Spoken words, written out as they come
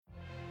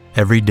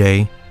Every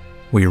day,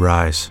 we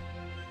rise,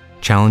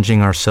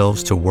 challenging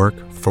ourselves to work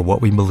for what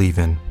we believe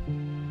in.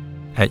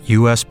 At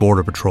U.S.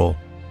 Border Patrol,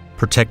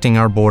 protecting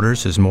our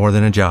borders is more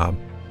than a job.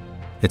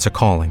 It's a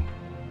calling.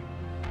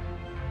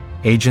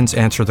 Agents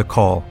answer the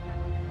call,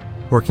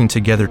 working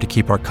together to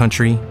keep our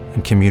country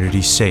and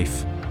communities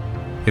safe.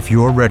 If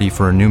you're ready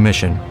for a new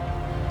mission,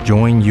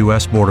 join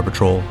U.S. Border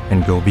Patrol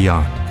and go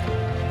beyond.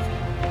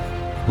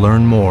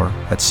 Learn more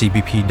at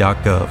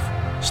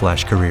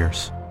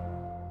cbp.gov/careers.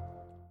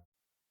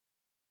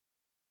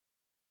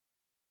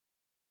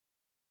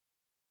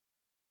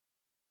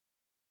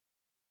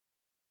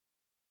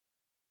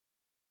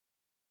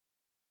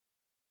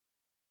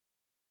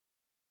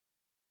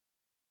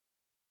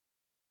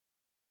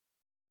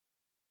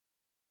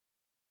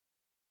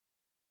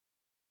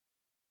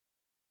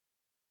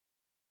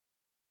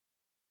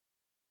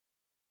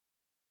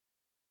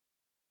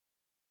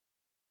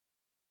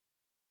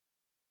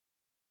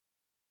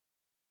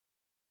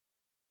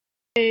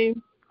 Good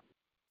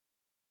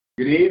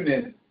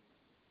evening.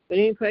 Good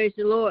evening, praise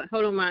the Lord.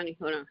 Hold on, Monty.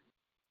 Hold on.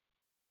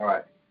 All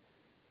right.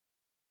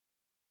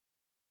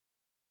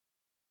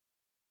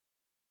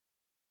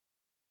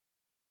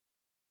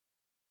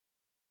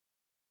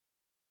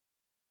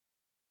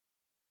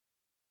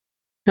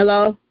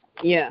 Hello?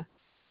 Yeah.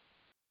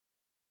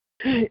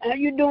 How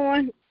you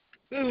doing?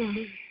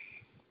 I'm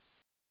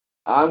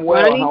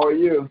well. Ronnie? How are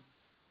you?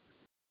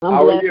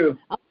 How are you?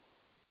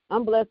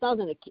 I'm blessed. I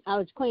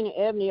was cleaning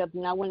Ebony up,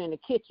 and I went in the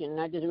kitchen,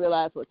 and I just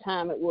realized what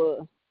time it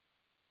was.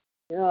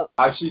 Yep.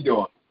 How's she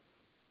doing?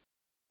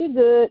 She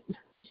good.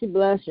 She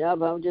blessed.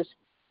 Yep. I was just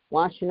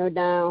washing her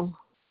down.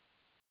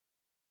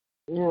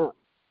 Yeah.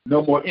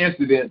 No more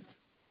incidents.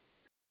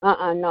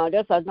 No,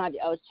 that's I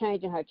was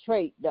changing her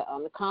trait. The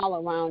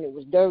collar around it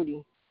was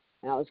dirty,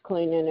 and I was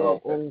cleaning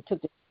it and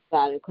took the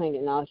out and cleaned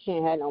it. Now she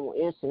ain't had no more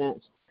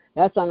incidents.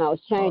 That's when I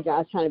was changing. I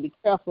was trying to be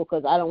careful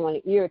because I don't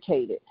want to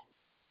irritate it.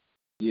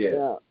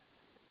 Yeah.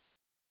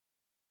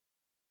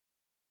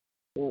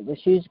 Yeah, but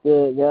she's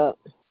good. Yep.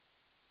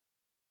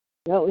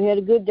 Yep. We had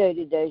a good day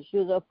today. She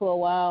was up for a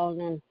while, and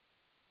then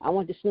I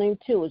went to sleep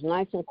too. It was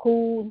nice and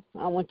cool.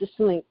 I went to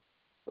sleep.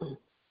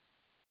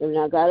 And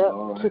I got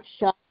up, took a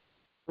shower,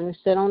 and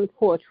sat on the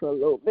porch for a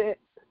little bit.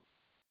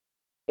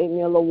 Ate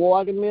me a little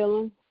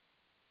watermelon.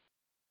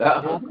 And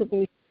I cooked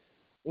me.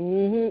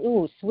 It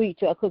was sweet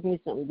too. I cooked me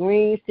some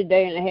greens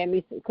today, and I had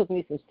cooked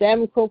me some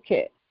salmon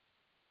croquettes.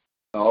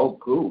 Oh,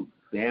 cool.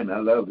 Damn, I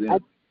love them.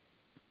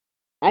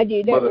 I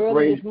did that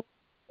earlier this morning.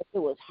 It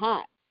was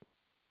hot.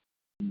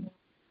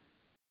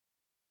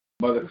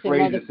 Mother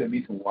Fraser sent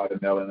me some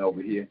watermelon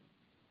over here.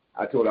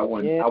 I told her I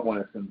wanted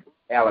some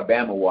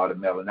Alabama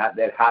watermelon, not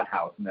that hot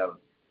house melon.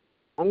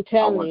 I'm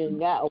telling you,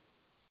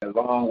 the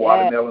long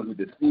watermelons with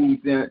the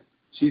seeds in it.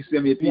 She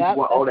sent me a piece of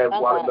all that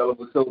watermelon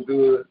was so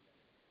good.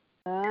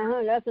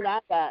 That's what I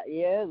got.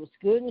 Yeah, it was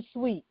good and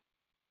sweet.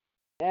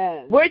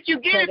 Yeah. Where'd you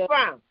get it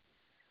from?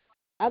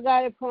 I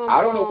got it from. I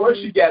don't know where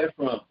she got it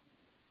from.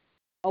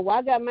 Oh,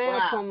 I got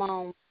mine from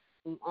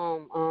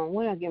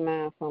where did I get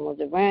mine from? Was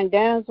it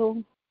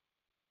Randazzo?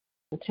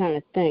 I'm trying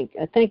to think.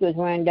 I think it was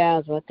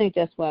Randazzo. I think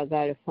that's where I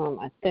got it from.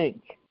 I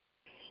think.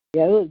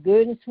 Yeah, it was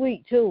good and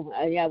sweet too.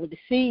 With the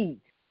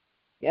seeds.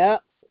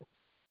 Yep.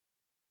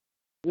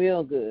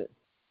 Real good.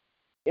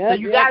 Yep, so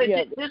you got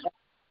it this.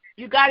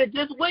 You got it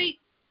this week.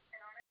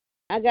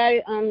 I got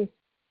it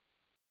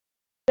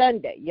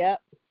Sunday.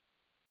 Yep.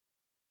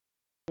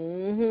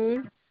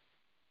 Yep,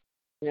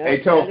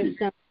 hey, Toki.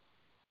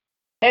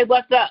 Hey,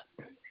 what's up?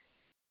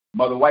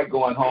 Mother White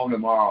going home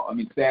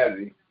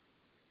Saturday.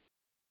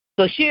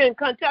 So she in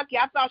Kentucky.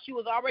 I thought she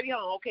was already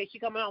home. Okay, she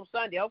coming home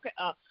Sunday. Okay,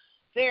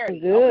 Saturday.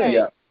 Good.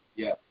 Okay.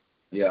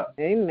 Yeah.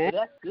 Amen.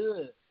 That's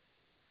good.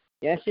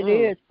 Yes, it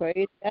is.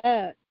 Praise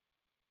God.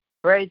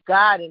 Praise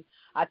God. And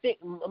I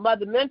think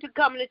Mother Minta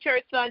coming to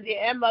church Sunday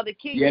and Mother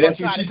Keith. Yeah, that's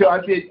what she told.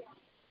 I said,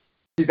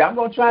 I'm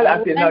going to try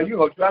that. I said, no, you're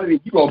going to try to be.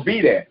 You're going to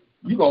be there.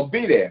 You're going to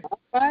be there. All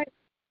right.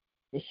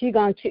 And she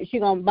gonna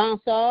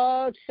bounce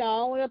all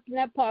the way up in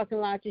that parking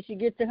lot till she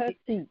gets to her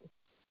seat.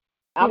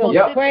 I'm gonna be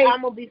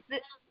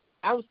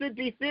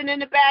sitting in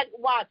the back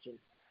watching.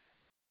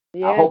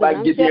 Yeah, I hope I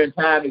can get there in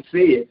time to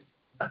see it.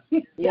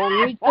 Yeah,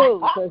 me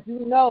too. Because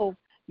you know,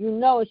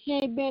 if she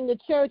ain't been to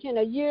church in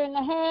a year and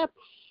a half,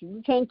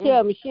 you can't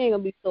tell me she ain't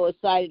gonna be so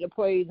excited to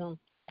praise him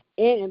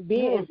and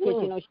being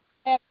because she's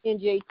happy in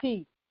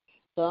JT.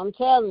 So I'm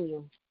telling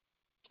you,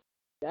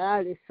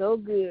 God is so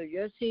good.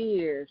 Yes, He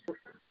is.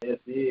 Yes,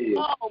 He is.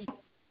 Oh,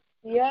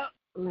 yep.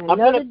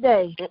 Another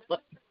day.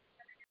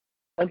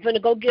 I'm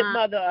finna go get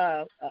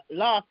Mother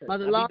Lawson.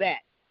 Mother I'll Lawson. be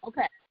back.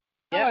 Okay.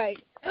 Yep. All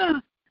right.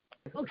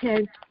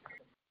 Okay.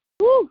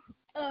 Woo.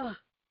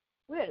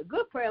 We had a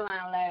good prayer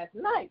line last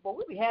night, but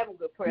we be having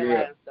good prayer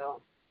lines,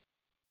 so.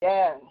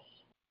 Yes.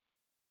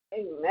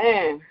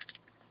 Amen.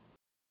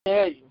 I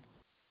tell you.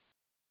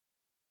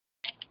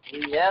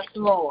 Yes,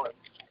 Lord.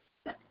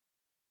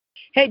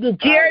 Hey,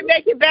 did Jerry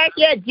make it back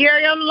yet?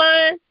 Jerry on the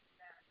line?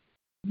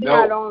 No.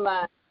 Not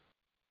online.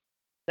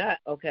 Not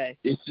okay.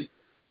 Is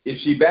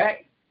she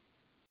back?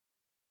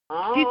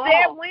 She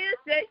said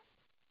Wednesday.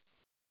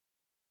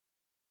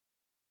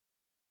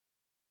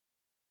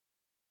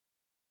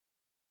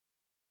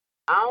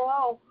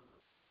 I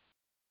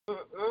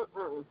don't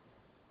know.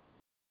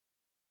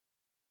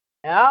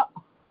 Yeah.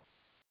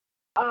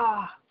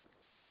 I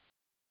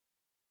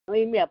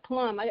need me a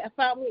plum. I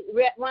found me,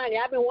 Ronnie,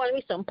 I've been wanting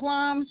me some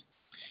plums,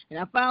 and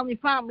I finally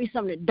found me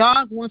some of the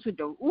dark ones with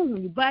the, when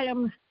you bite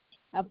them,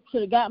 I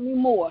should have got me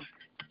more.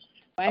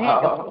 I had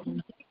to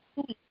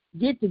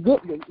get the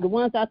good, the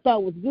ones I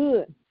thought was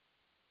good.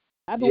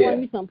 I've been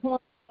wanting me some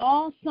plums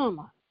all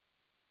summer.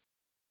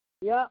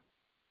 Yep.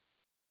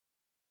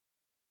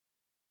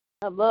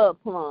 I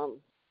love plums.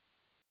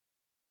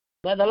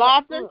 Brother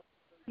Lawson?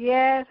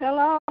 Yes,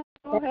 hello.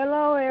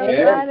 Hello,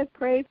 everybody. Yes.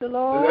 Praise the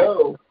Lord.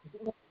 Hello.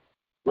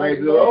 Praise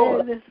the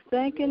Lord.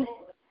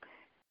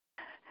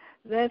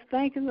 Let's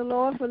thanking the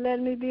Lord for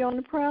letting me be on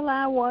the prayer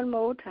line one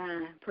more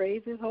time.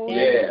 Praise His holy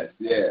name.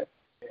 Yes.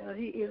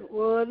 He is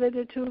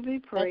worthy to be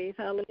praised.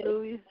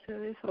 Hallelujah to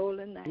His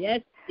holy name.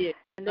 Yes, yes.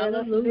 And let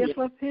us lift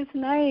up His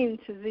name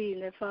to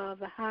Thee,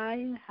 Father, higher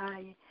and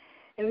higher.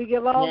 And we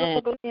give all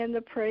the glory and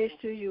the praise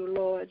to You,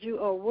 Lord. You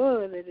are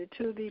worthy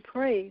to be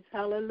praised.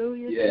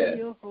 Hallelujah to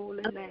Your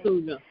holy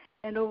name.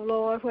 And, oh,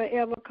 Lord,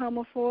 wherever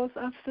come forth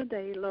us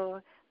today,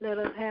 Lord, let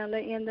us handle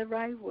it in the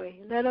right way.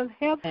 Let us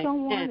help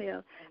someone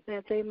else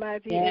that they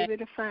might be able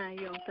to find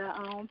You on their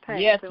own path.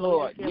 Yes,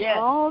 Lord. Give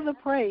all the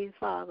praise,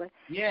 Father,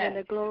 and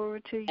the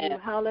glory to You.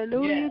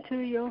 Hallelujah to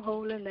Your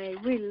holy name.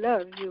 We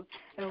love You,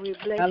 and we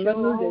bless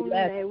Your holy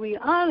name. We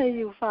honor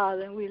You,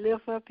 Father, and we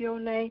lift up Your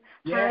name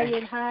higher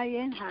and higher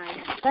and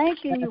higher.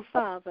 Thanking You,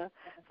 Father,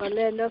 for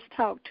letting us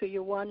talk to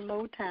You one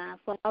more time.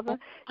 Father,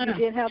 You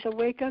didn't have to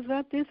wake us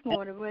up this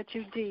morning, but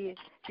You did.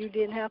 You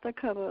didn't have to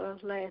cover us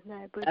last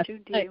night, but You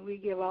did. We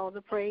give all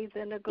the praise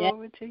and the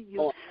glory to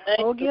You.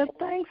 Oh, give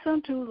thanks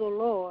unto the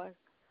Lord.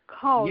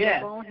 Call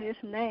upon His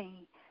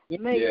name.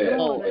 Make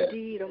known a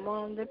deed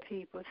among the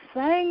people.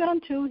 Sing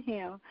unto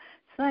Him.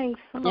 Sing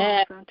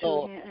songs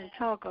unto Him and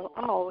talk of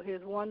all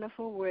His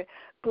wonderful word.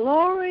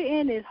 Glory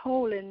in His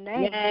holy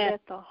name.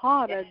 Let the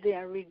heart of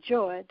them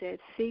rejoice that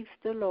seeks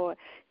the Lord.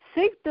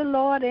 Seek the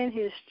Lord in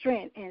His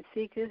strength and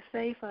seek His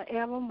face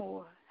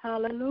forevermore.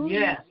 Hallelujah.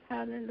 Yes.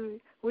 Hallelujah.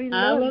 We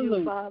love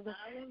You, Father,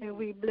 and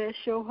we bless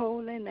Your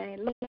holy name.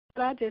 Lord,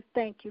 I just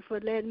thank You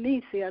for letting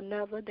me see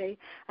another day.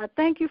 I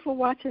thank You for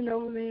watching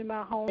over me and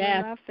my home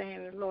and my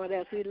family, Lord,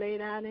 as we lay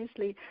down and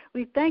sleep.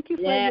 We thank You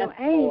for Your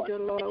angel,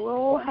 Lord.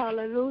 Oh,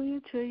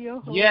 hallelujah to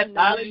Your holy name.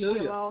 Hallelujah. We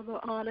give all the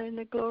honor and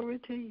the glory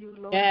to You,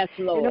 Lord. Yes,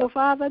 Lord. And, oh,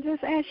 Father, I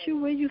just ask You,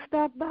 will You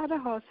stop by the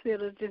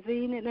hospitals this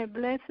evening and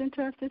bless and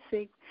touch the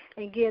sick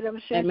and get them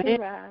strength to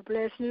rise.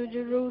 Bless New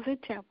Jerusalem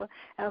Temple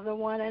as the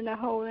one and the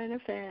whole and the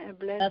fan, and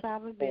bless our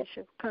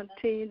bishop.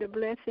 Continue to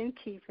bless and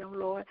keep him,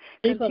 Lord.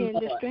 Continue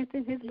to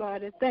strengthen his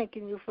body.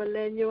 Thanking You for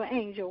letting Your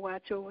angel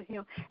watch over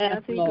him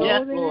as he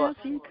goes and as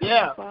he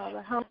comes,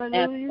 Father.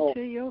 Hallelujah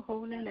to Your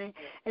holy name.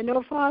 And,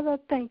 oh, Father,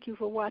 thank You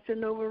for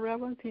watching over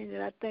Reverend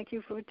Pinion. I thank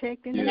You for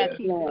protecting and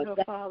keeping her,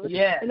 Father.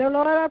 And, oh,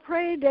 Lord, I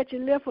pray that You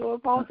lift her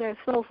up off that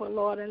sofa,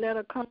 Lord, and let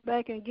her come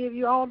back and give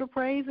You all the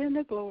praise and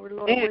the glory,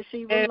 Lord, where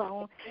she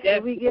belongs.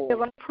 And we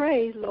give our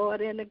praise,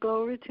 Lord, and the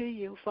glory to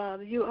You,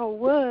 Father. You are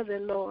worthy,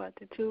 Lord,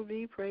 to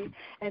be praised.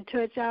 And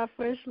touch our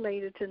First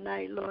Lady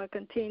tonight, Lord.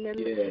 Continue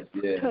to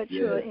touch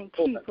her and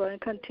keep her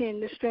and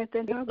continue to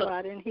strengthen her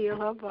body and heal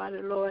her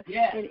body, Lord,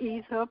 and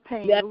ease her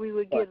pain. We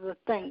will give the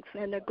thanks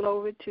and the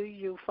glory to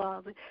You,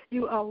 Father.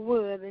 You are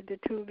worthy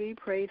to be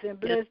praised. And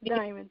bless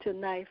Diamond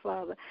tonight,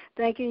 Father.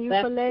 Thanking You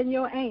for letting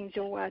Your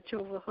angel watch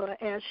over her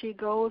as she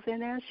goes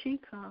and as she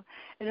comes.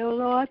 And, oh,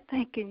 Lord,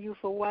 thanking You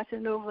for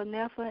watching over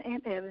Nessa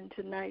and Evan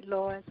tonight,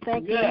 Lord.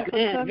 Thank You for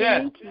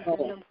covering and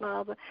keeping them,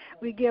 Father.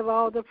 We give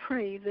all the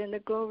praise and the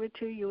glory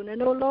to You.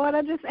 And, oh, Lord,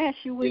 I just ask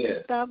You, will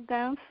You stop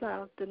down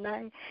south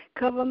tonight?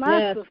 Cover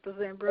my sisters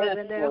and brothers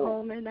in their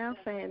home and their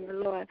family,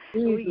 Lord.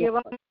 And we give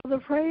all the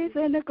praise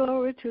and the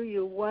glory to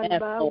You one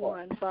by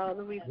one,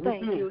 Father. We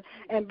thank You.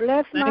 And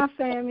bless my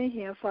family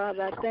here,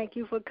 Father. I thank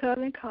You for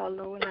covering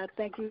Carlo, and I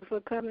thank You for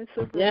covering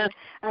Sabrina.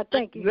 I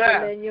thank You for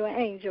letting Your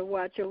angel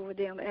watch over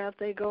them as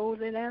they go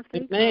and as they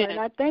come. And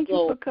I thank You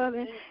for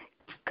covering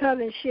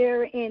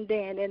Sherry and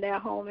Dan in their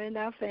home and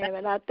their family.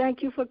 And I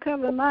thank You for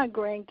covering my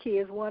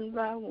grandkids one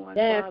by one,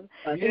 Father.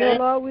 And,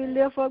 Lord, we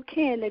lift up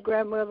Candy,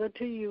 grandmother,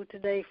 to You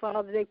today,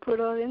 Father. They put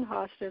her in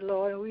hospital,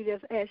 Lord, and we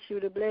just ask You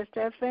to bless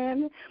that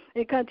family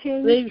and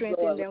continue to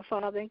strengthen them,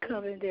 Father, and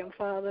cover them,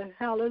 Father.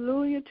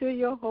 Hallelujah to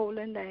Your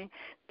holy name.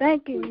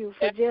 Thanking You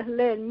for just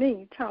letting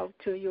me talk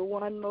to You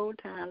one more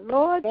time.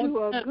 Lord, You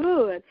are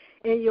good,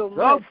 and Your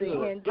mercy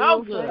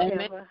endures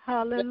forever.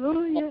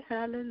 Hallelujah,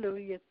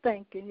 hallelujah.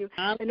 Thanking You.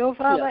 And, oh,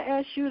 Father, I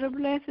ask You to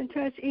bless and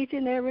touch each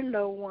and every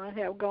loved one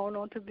have gone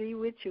on to be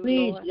with You,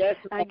 Lord.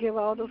 I give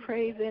all the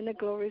praise and the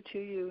glory to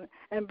You,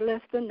 and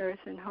bless the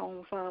nursing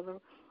home, Father.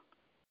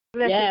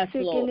 Bless Yes, the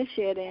sick Lord. and the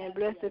shed in.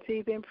 Bless the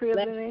people in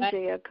prison and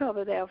jail.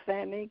 Cover their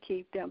family and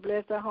keep them.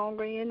 Bless the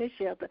hungry in the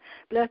shelter.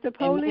 Bless the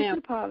police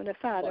department, the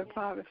fire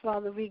department.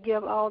 Father, we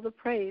give all the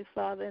praise,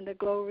 Father, and the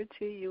glory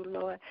to you,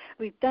 Lord.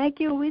 We thank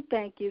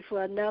you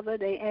for another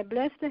day. And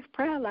bless this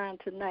prayer line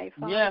tonight,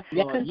 Father. Yes,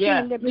 Lord.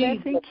 Continue to bless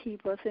and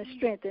keep us and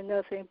strengthen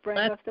us and bring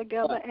us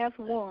together as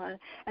one.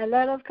 And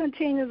let us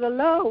continue to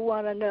love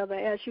one another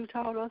as you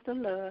taught us to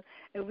love.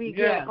 And we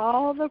give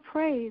all the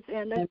praise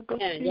and the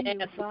glory to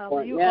you,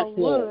 Father. You are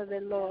worthy,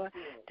 Lord,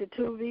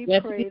 to be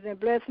praised. And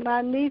bless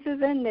my nieces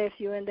and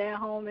nephews and their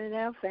home and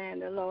their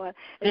family, Lord.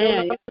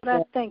 And Lord,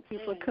 I thank you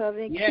for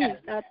covering Keith.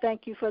 I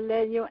thank you for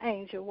letting your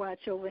angel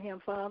watch over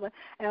him, Father,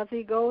 as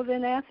he goes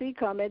and as he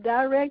comes. And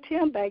direct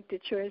him back to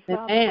church,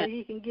 Father, so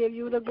he can give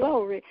you the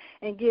glory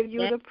and give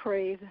you the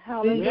praise.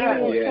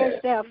 Hallelujah.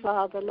 Touch that,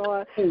 Father,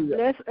 Lord.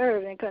 Bless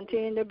Irvin.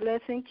 Continue to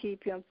bless and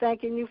keep him.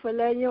 Thanking you for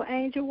letting your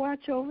angel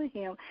watch over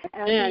him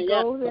as he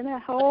goes in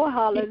that whole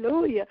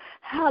hallelujah.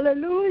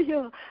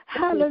 Hallelujah.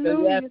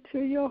 Hallelujah to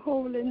your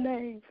holy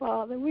name,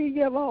 Father. We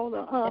give all the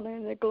honor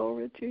and the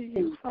glory to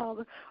you,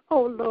 Father.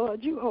 Oh,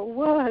 Lord, you are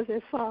worthy,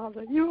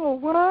 Father. You are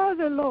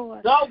worthy,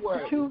 Lord,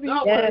 to be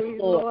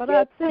praised, Lord.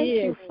 I thank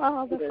you,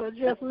 Father, for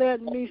just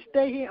letting me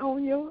stay here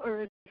on your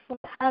earth.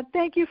 I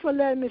thank you for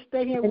letting me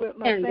stay here with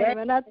my family.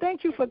 And I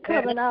thank you for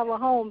covering our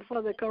home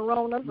for the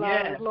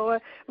coronavirus,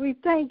 Lord. We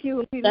thank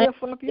you. We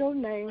lift up your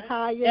name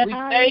higher and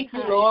higher. Thank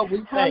you, Lord. We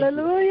thank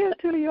Hallelujah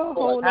to your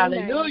holy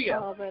name, Hallelujah.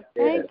 Father.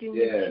 Thank you,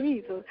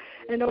 Jesus.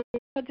 And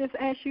I just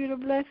ask you to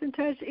bless and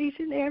touch each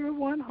and every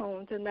one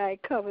home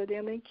tonight. Cover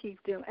them and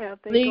keep them as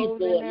they go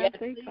and as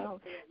they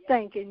come.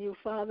 Thanking you,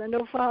 Father.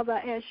 No, Father,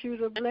 I ask you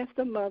to bless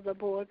the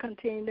motherboard.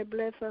 Continue to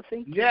bless us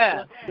and keep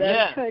us.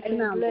 Touch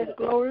and bless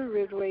Glory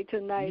Ridgeway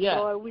tonight,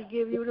 Lord. We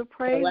give you the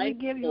praise. We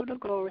give you the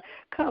glory.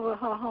 Cover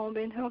her home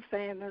and her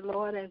family,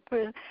 Lord. And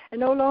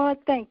oh, Lord,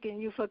 thanking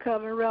you for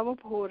covering Rebel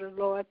Porter,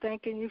 Lord.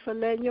 Thanking you for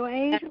letting your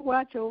angel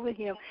watch over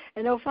him.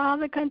 And oh,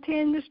 Father,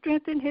 continue to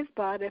strengthen his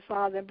body,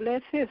 Father.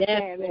 Bless his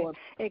family.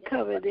 And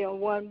cover them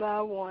one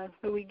by one.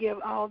 So we give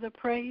all the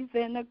praise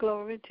and the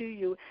glory to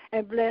you.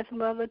 And bless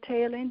Mother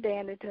Taylor and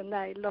Danny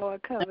tonight,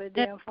 Lord. Cover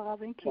them,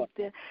 Father, and keep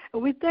them.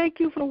 And we thank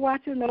you for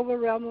watching over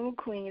Reverend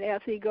McQueen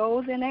as he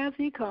goes and as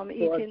he comes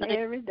each and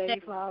every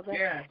day, Father.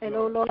 And,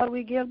 oh, Lord,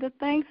 we give the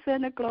thanks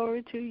and the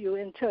glory to you.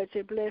 And touch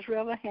and bless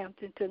Reverend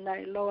Hampton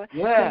tonight, Lord.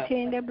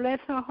 Continue to bless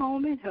her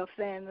home and her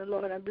family,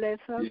 Lord, and bless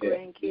her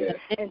grandkids.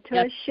 And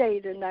touch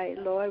Shay tonight,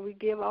 Lord. We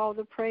give all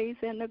the praise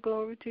and the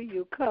glory to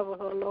you. Cover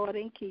her, Lord,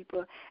 and keep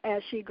her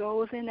as she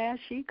goes and as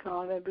she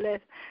comes. And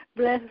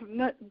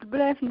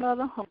bless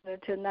Mother Hunter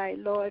tonight,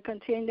 Lord.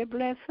 Continue to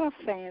bless her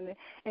family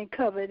and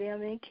cover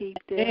them and keep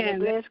them. And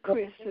bless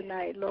Chris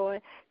tonight,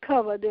 Lord.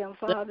 Cover them,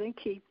 Father, and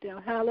keep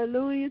them.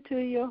 Hallelujah to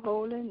your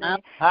holy name.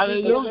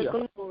 Hallelujah. We give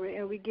the glory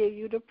and we give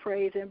you the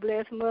praise. And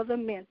bless Mother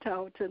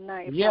Mentor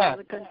tonight,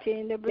 Father.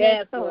 Continue to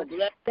bless her.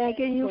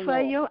 Thanking you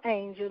for your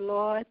angel,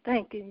 Lord.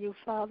 Thanking you,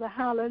 Father.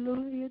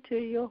 Hallelujah to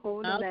your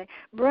holy name.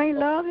 Bring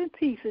love and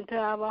peace into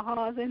our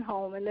hearts and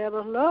home, and let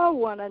us love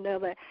one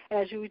another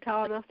as you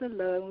taught us to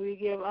love. We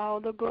give all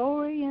the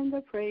glory and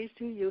the praise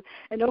to you.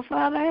 And, oh,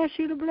 Father, I ask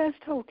you to bless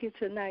Toki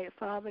tonight,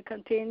 Father.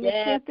 Continue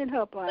to strengthen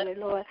her body,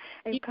 Lord,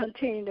 and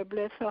continue to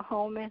bless her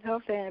home and her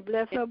family.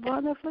 Bless her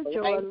brother for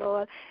joy,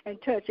 Lord, and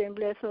touch and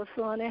bless her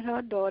son and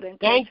her daughter, and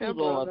touch her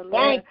brother,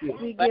 Lord.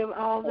 We give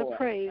all the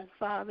praise,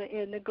 Father,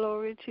 and the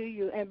glory to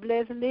you. And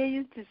bless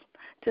Lillian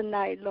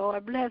tonight,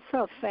 Lord. Bless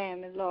her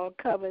family, Lord.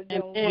 Cover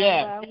them one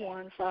by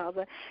one,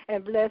 Father.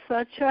 And bless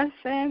her church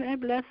family,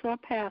 and bless her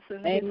pastor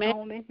and his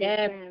home and his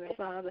family,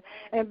 Father.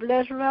 And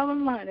bless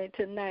Reverend Money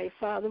tonight,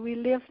 Father. We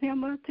lift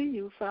him up to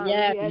you, Father.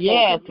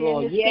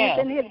 Lord.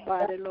 Strengthen his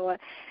body, Lord.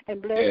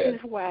 And bless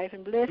his wife,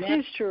 and bless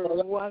his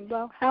children one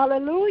by one.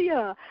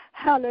 Hallelujah.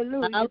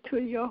 Hallelujah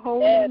to your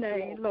holy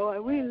name,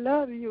 Lord. We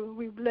love you.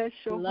 We bless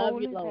your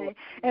holy name.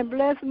 And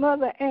bless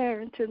Mother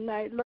Aaron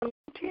tonight, Lord.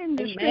 Continue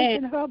to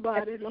strengthen her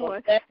body,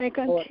 Lord, and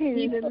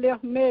continue to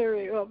lift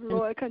Mary up,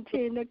 Lord.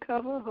 Continue to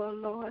cover her,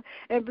 Lord,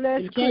 and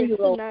bless Chris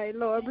tonight,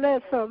 Lord.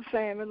 Bless her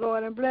family,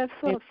 Lord, and bless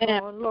her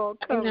son, Lord.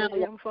 Cover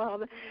them,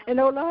 Father. And,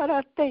 oh, Lord,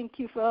 I thank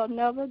you for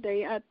another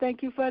day. I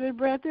thank you for the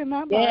breath in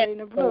my body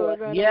and the blood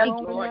running on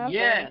in my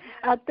body.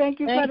 I thank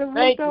you for the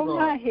roof over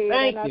my head,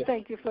 and I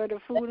thank you for the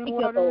food and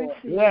water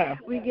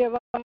received. We give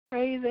all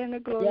praise and the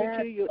glory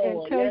to you.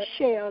 And touch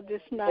Shell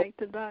this night,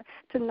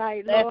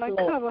 tonight, Lord.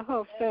 Cover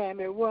her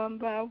family one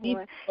by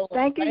one.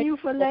 Thanking you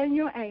for letting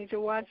your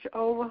angel watch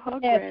over her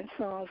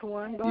grandsons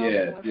one by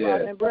one,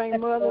 Father, and bring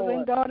mothers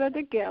and daughters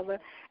together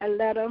and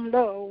let them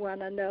love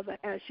one another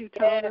as you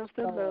taught us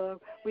to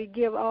love. We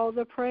give all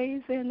the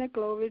praise and the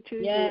glory to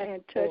you,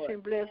 and touch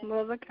and bless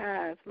Mother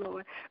Kai's,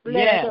 Lord.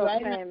 Bless her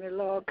family,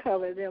 Lord.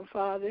 Cover them,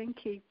 Father, and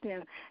keep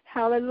them.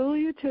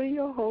 Hallelujah to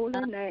your holy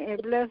name.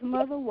 And bless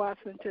Mother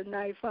Watson tonight.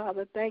 tonight,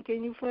 Father.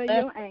 Thanking you for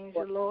your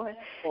angel, Lord.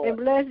 And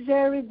bless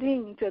Jerry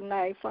Dean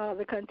tonight,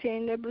 Father.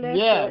 Continue to bless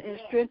her and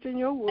strengthen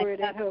your word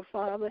in her,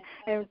 Father.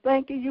 And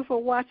thanking you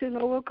for watching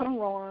over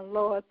Karan,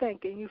 Lord.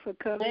 Thanking you for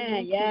covering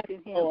and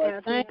keeping him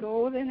as he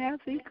goes and as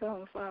he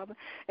comes, Father.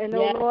 And,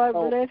 Lord,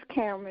 bless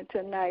Cameron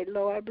tonight,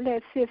 Lord.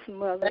 Bless his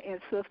mother and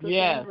sisters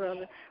and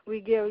brother.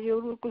 We give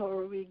you the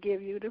glory. We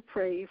give you the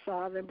praise,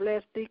 Father.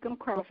 Bless Deacon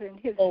Crawford and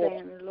his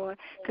family, Lord.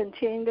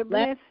 Continue to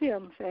bless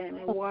him,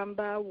 family, one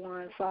by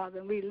one,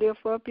 Father. We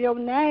lift up your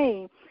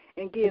name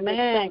and give you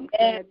thanks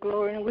and the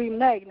glory, and we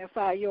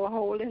magnify your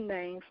holy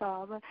name,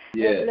 Father.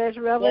 And bless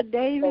Reverend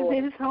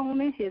David, his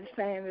home, and his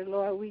family,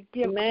 Lord. We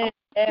give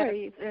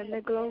praise and the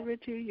glory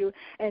to you.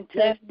 And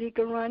touch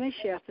Deacon Ronnie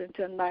Shelton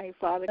tonight,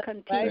 Father.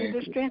 Continue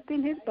to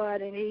strengthen his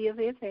body and heal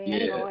his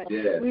hand, Lord.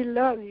 We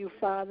love you,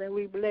 Father.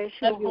 We bless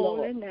your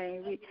holy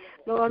name.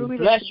 Lord, we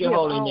bless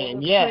your holy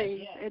name.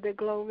 Praise and the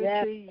glory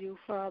to you,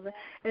 Father.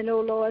 And,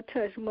 oh, Lord,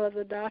 touch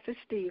Mother Dr.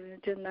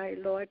 Stephen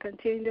tonight, Lord.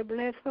 Continue to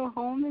bless her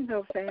home and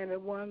her family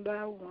one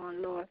by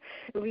one, Lord.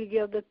 We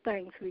give the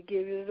thanks. We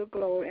give you the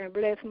glory. And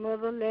bless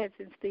Mother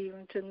Legend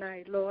Stephen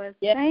tonight, Lord.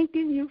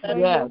 Thanking you for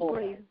your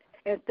grace.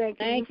 And thank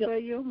you for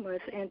your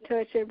mercy. And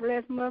touch and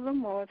bless Mother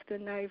Morris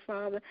tonight,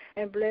 Father.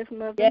 And bless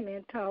Mother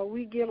Mentor.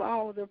 We give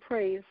all the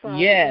praise, Father.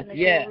 And the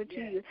glory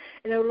to you.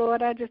 And, oh,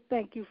 Lord, I just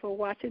thank you for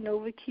watching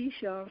over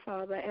Keisha,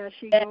 Father, as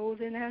she goes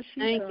and as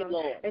she comes.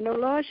 And, oh,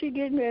 Lord, she's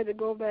getting ready to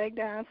go back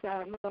down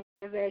south, Lord,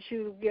 that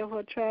you give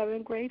her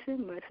traveling grace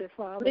and mercy,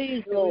 Father.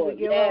 Please, Lord.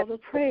 We give all the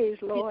praise,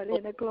 Lord,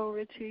 and the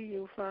glory to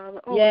you,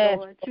 Father. Oh,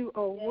 Lord, you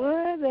are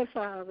worthy,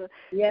 Father,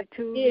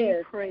 to be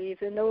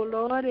praised. And, oh,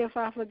 Lord, if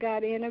I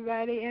forgot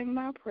anybody in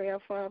my prayer,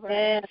 Father, I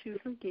ask you to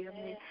forgive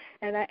me.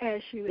 And I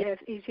ask you, as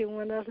each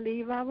one of us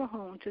leave our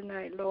home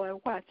tonight, Lord,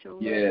 watch over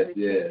us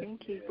and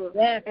keep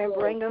us and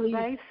bring us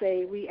back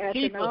safe. We ask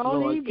in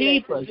all these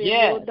blessings in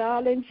your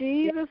darling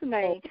Jesus'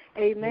 name.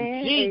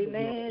 Amen,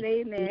 amen,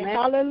 amen.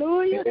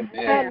 Hallelujah.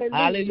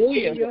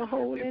 Hallelujah. Your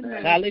holy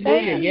name.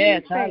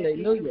 Hallelujah.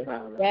 Hallelujah.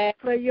 Father,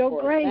 for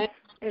your grace.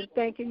 And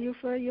thanking you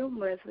for your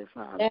mercy,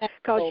 Father,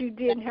 because you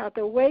didn't have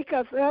to wake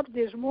us up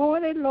this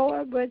morning,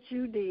 Lord, but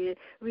you did.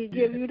 We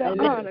give you the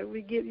honor.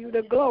 We give you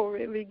the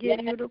glory. We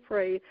give you the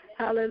praise.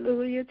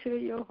 Hallelujah to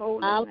your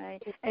holy name.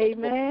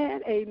 Amen,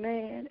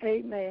 amen,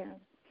 amen.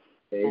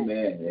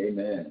 Amen,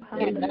 amen,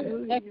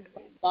 amen.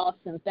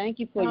 Awesome. Thank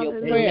you for your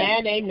prayer.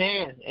 Amen,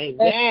 amen,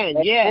 amen.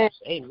 Yes,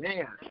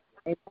 amen.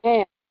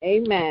 Amen,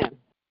 amen.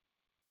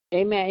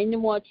 Amen. Any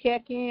more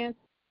check-ins?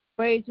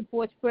 Praise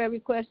reports, prayer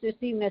requests this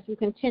evening as we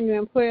continue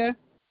in prayer.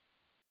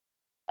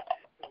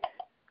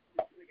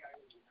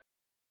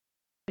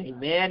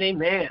 Amen,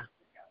 amen.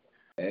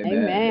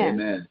 Amen,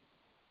 amen.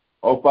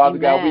 Oh, Father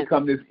God, we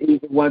come this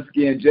evening once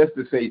again just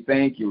to say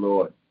thank you,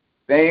 Lord.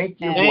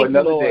 Thank you for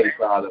another day,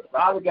 Father.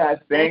 Father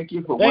God, thank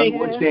you for one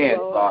more chance,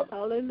 Father.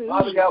 Hallelujah.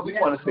 Father God, we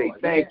want to say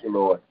thank you,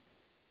 Lord.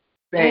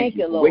 Thank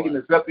you for waking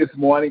us up this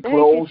morning,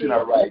 closed in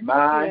our right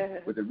mind,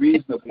 with a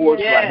reason to pour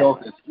to our health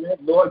and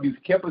strength. Lord,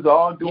 you've kept us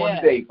all during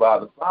the day,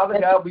 Father. Father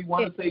God, we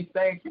want to say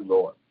thank you,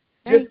 Lord.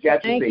 Just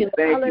got to say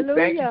thank you.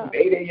 Thank you from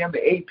 8 a.m. to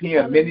 8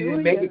 p.m. Many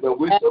didn't make it, but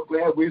we're so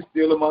glad we're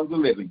still among the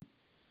living.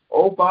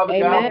 Oh, Father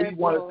God, we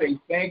want to say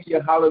thank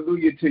you,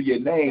 hallelujah, to your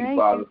name,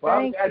 Father.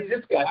 Father God,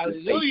 just got to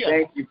say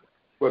thank you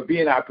for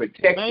being our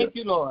protector. Thank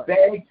you, Lord.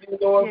 Thank you,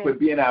 Lord, for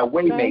being our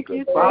way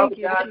maker. Father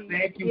God,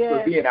 thank you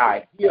for being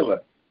our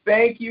healer.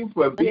 Thank you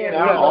for being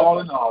our all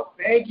in all.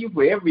 Thank you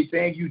for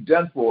everything you've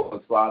done for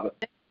us, Father,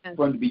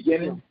 from the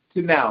beginning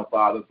to now,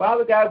 Father.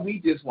 Father God, we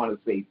just want to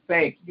say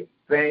thank you.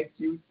 Thank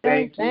you,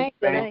 thank you,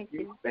 thank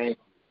you, thank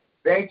you.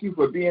 Thank you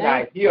for being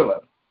our healer.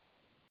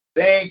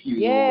 Thank you,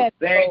 Lord.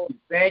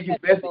 Thank you.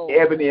 Bless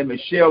Ebony and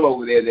Michelle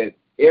over there that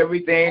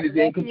everything is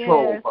in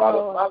control,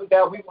 Father. Father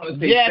God, we want to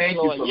say thank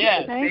you for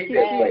letting them stay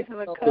that way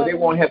so they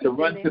won't have to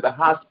run to the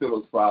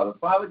hospitals, Father.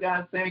 Father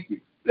God, thank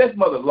you. Bless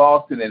Mother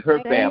Lawson and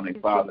her family,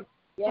 Father.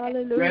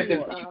 Strengthen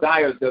the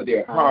desires of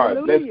their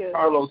heart. Bless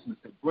Carlos and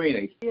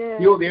Sabrina.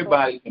 Heal their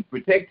bodies and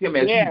protect him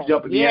as he's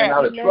jumping in and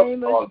out of trucks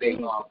all day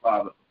long,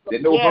 Father.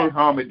 That no hurt,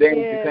 harm, or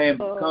danger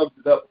comes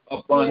up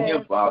upon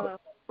him, Father.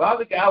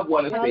 Father God, I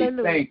want to say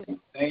thank you,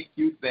 thank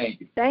you,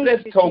 thank you.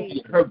 Bless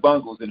Toki and her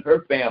bungles and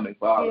her family,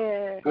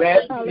 Father.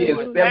 Glad to see his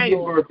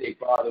 70th birthday,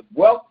 Father.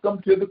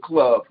 Welcome to the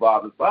club,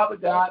 Father. Father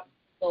God,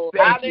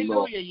 thank you,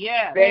 Lord.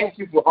 Thank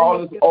you for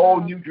all this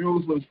old New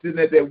Jerusalem sitting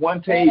at that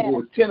one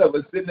table, 10 of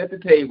us sitting at the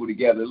table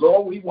together.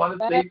 Lord, we want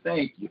to say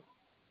thank you.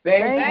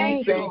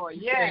 Thank you.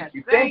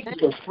 Thank you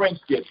for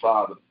friendship,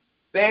 Father.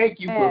 Thank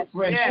you for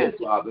friendship,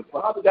 Father.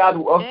 Father God,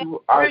 who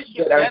also are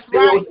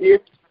still here,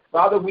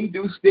 Father, we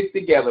do stick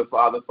together,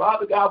 Father.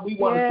 Father God, we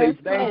want to say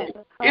thank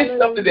you.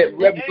 It's something that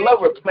Reverend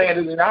Glover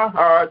planted in our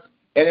hearts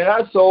and in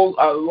our souls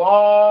a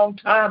long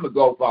time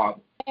ago,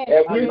 Father.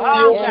 And we're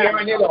still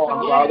carrying it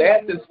on, Father.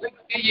 After 60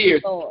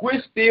 years,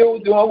 we're still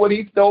doing what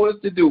He told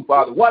us to do,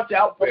 Father. Watch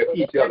out for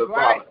each other,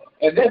 Father.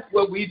 And that's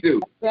what we do.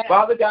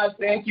 Father God,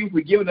 thank you for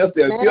giving us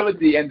the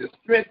ability and the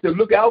strength to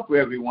look out for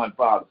everyone,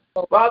 Father.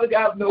 Father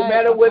God, no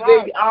matter where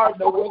they are,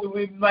 no whether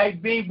we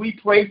might be, we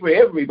pray for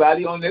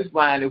everybody on this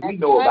line if we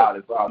know about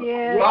it, Father.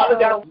 Father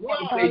God, we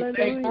want to say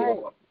thank you,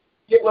 Lord.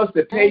 Give us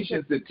the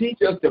patience to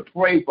teach us to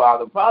pray,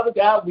 Father. Father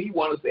God, we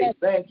want to say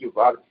thank you,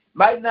 Father.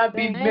 Might not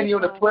be many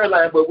on the prayer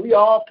line, but we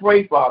all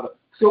pray, Father.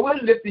 So we're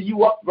lifting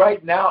you up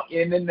right now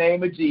in the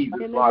name of Jesus,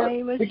 Father.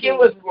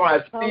 Forgive us for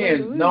our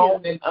sins,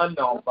 known and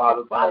unknown,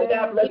 Father. Father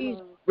God, bless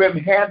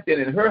Reverend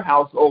Hampton and her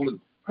household and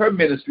her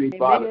ministry,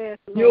 Father.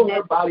 Heal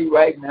her body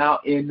right now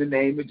in the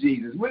name of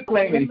Jesus. We're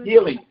claiming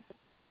healing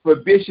for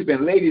Bishop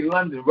and Lady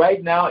London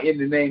right now in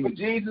the name of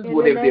Jesus.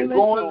 Whatever they're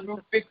going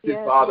through, fix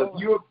it, Father.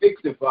 You'll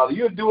fix it, Father.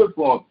 You'll do it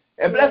for them.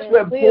 And bless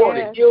Reverend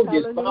Porter. Heal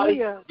his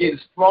body, getting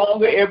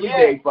stronger every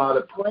day,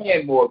 Father.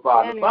 Praying more,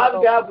 Father.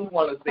 Father God, we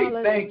want to say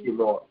thank you,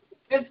 Lord.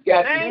 Just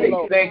got to say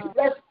thank you.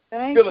 Bless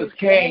Phyllis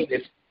Kane.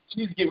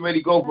 She's getting ready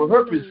to go for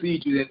her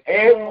procedure, and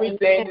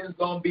everything is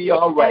going to be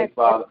all right,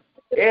 Father.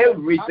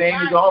 Everything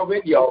is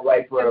already all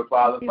right for her,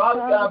 Father. Father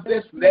God,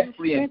 bless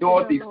Leslie and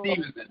Dorothy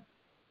Stevenson.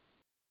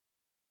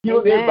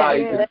 Heal their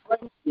bodies and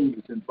Frank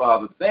Stevenson,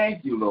 Father.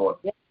 Thank you, Lord.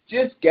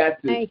 Just got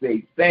to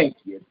say thank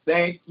you.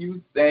 Thank you,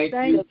 thank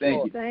you,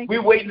 thank you.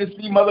 We're waiting to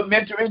see Mother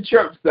Mentor in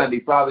church Sunday,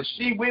 Father.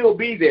 She will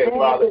be there,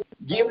 Father,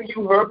 giving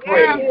you her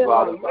praise,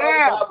 Father. Father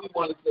God, we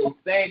want to say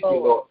thank you,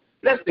 Lord.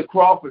 Bless the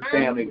Crawford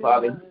family,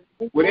 Father.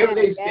 Whatever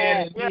they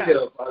stand in need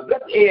of, Father.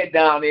 Bless Ed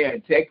down there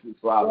in Texas,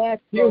 Father.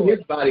 Heal his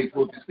body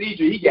for the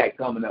procedure he got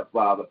coming up,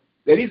 Father,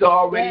 that he's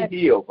already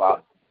healed,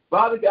 Father.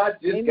 Father God,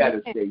 just got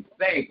to say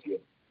thank you.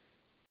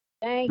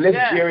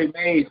 Bless Jerry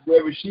Mays,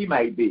 wherever she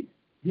might be.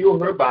 Heal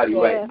her body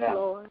right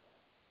now.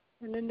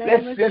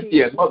 Bless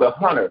Cynthia and Mother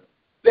Hunter.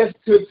 Bless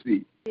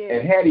Tootsie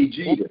and Hattie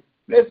Jeter.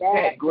 Bless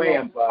Pat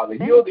Graham, Father.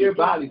 Heal their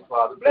bodies,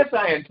 Father. Bless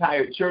our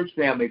entire church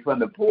family from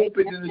the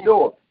pulpit to the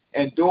door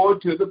and door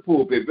to the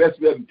pulpit. Bless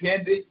Reverend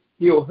Pendy.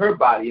 Heal her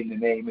body in the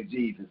name of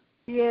Jesus.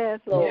 Yes,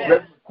 Lord.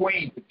 Reverend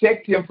Queen,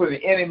 protect him from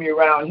the enemy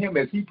around him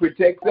as he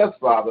protects us,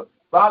 Father.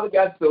 Father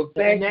God, so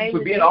thank you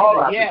for being all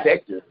our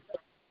protectors.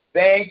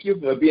 Thank you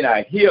for being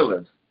our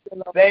healers.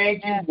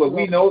 Thank you for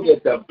we know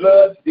that the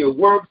blood still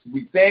works.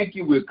 We thank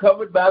you. We're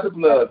covered by the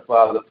blood,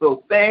 Father.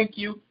 So thank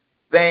you,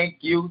 thank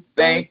you,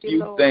 thank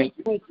you, thank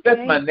you.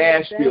 Bless my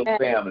Nashville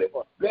family.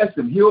 Bless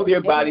them. Heal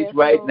their bodies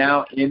right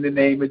now in the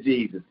name of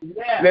Jesus.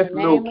 Bless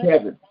little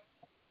Kevin.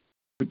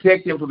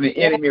 Protect him from the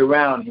enemy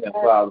around him,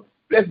 Father.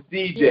 Bless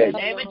DJ.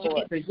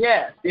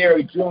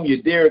 Derek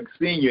Jr., Derek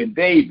Sr., and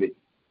David,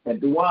 and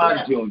Dewan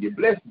Jr.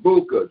 Bless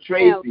Booker,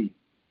 Tracy.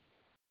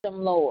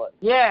 Lord.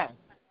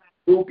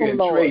 Booker and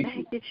Tracy.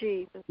 Thank you,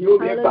 Jesus. Heal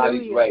their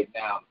bodies right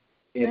now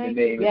in the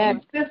name of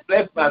Jesus. Just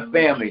bless my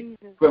family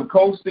from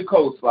coast to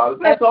coast, Father.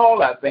 Bless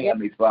all our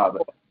families, Father,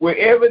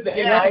 wherever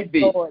they might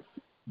be.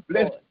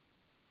 Bless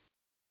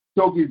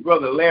Sophie's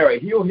brother Larry.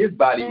 Heal his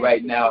body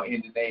right now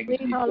in the name of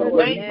Jesus.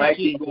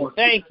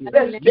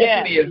 Bless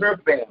Stephanie and her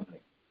family.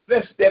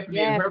 Bless Stephanie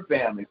and her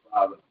family,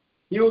 Father.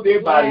 Heal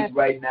their bodies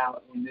right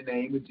now in the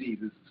name of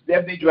Jesus.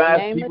 Stephanie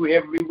drives people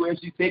everywhere.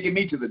 She's taking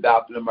me to the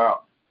doctor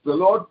tomorrow. So,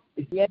 Lord,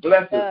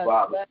 bless us,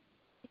 Father.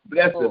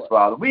 Bless us,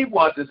 Father. We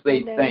want to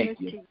say thank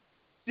you.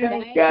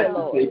 Just got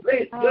to say,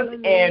 bless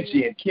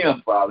Angie and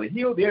Kim, Father.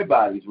 Heal their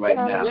bodies right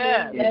now.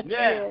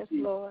 Yes,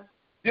 Lord.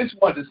 Just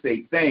want to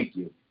say thank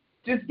you.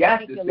 Just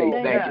got to say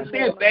thank you.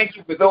 Say thank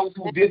you for those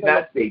who did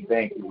not say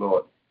thank you,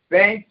 Lord.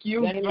 Thank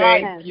you,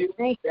 thank you,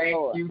 thank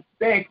you,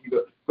 thank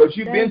you. Because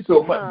you've been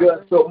so much,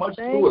 done so much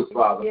to us,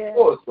 Father.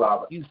 For us,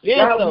 Father.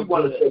 God, we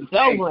want to say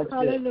thank you.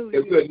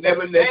 That we'll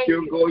never let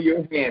you go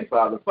your hand,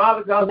 Father.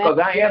 Father God, because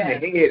I am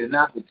the head and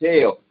not the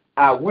tail.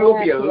 I will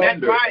be a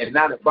lender and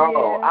not a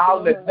borrower.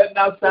 I'll let nothing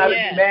outside of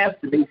you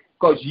master me,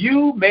 because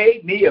you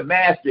made me a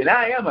master, and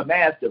I am a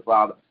master,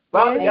 Father.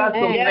 Father God,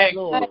 so thank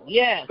you.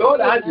 Lord,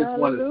 I just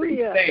want to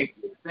say thank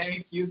you.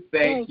 Thank you,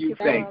 thank you,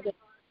 thank you.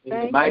 In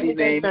the mighty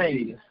name of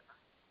Jesus.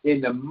 In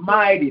the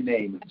mighty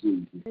name of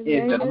Jesus.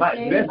 In the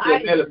mighty name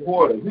of Miller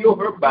Porter. Heal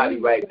her body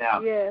right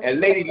now. And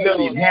Lady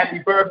Lillian, happy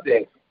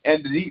birthday.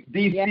 And the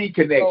DC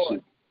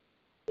connection.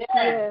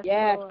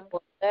 Yes,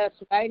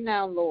 that's right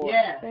now, Lord.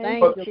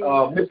 Thank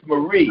you. Miss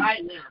Marie.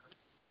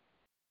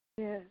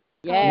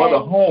 Mother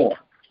Horn.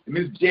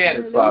 Miss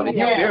Janice, Father.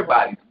 Heal their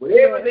bodies.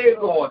 Whatever they're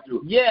going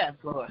through.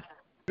 Lord.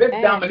 Bless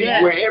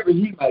Dominique wherever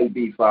he might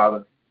be,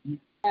 Father.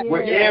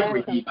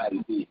 Wherever he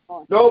might be.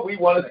 Lord, we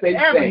want to say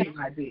thank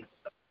you.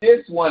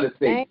 Just want to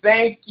say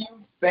thank you,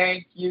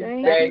 thank you,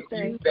 thank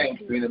you, thank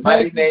you. In the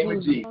mighty name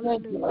of Jesus.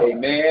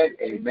 Amen,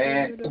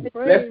 amen.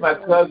 Bless my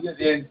cousin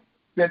in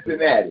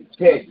Cincinnati,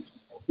 Texas.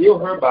 Heal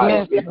her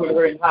body. They put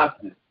her in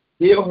hospice.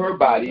 Heal her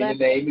body in the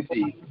name of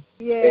Jesus.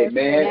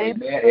 Amen,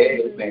 amen,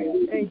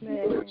 amen.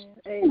 Amen,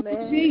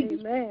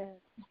 amen,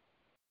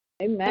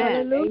 amen.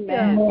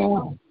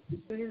 Hallelujah.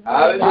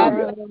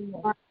 Hallelujah.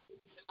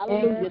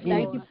 Hallelujah.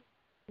 Thank you.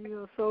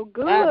 You're so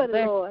good,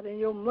 Lord, and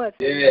you're much.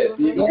 Yes,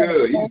 he's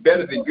good. He's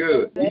better than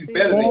good. He's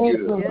better than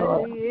good. Yes,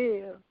 he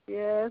is.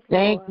 Yes,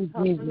 thank Lord.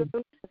 you,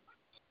 Jesus.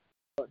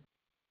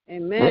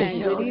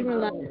 Amen. Good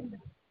evening.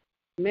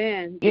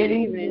 Amen. Good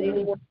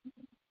evening.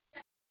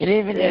 Good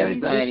evening,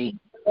 everybody.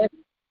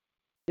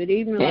 Good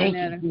evening,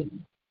 Lynetta.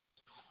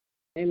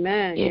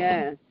 Amen.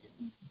 Yes.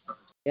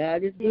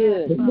 God is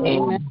good.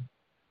 Amen.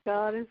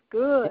 God is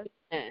good.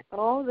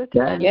 All the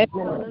God time. is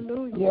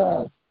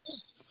Hallelujah. Yes.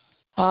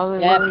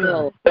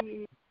 Hallelujah.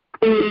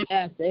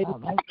 Yes.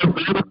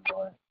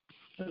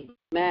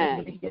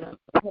 Amen.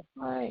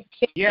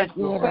 Yes,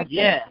 Lord.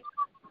 Yes.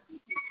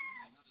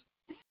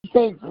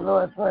 Thank the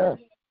Lord for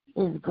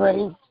His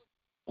grace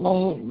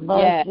and His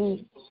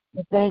mercy.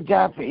 And thank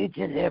God for each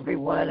and every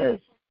one of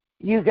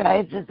you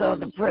guys that's on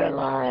the prayer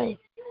line.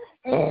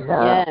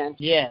 And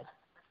yes.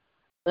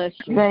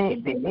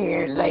 They've been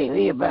hearing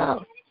lately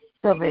about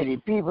so many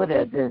people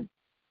that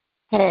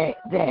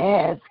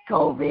has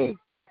COVID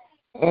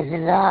and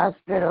in the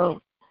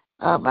hospital.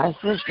 My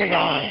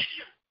sister-in-law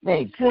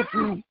named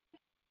Cookie,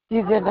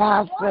 she's in the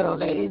hospital.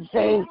 They didn't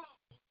say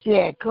she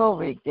had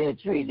COVID. They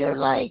treated her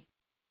like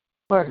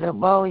for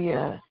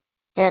pneumonia,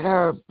 and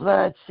her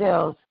blood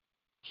cells,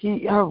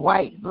 her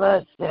white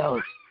blood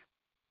cells,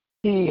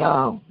 they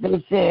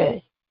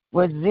said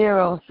was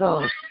zero,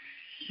 so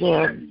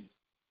they're,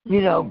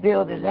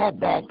 building that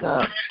back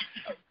up.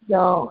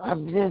 So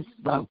I'm just,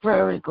 my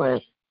prayer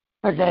request,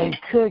 her name's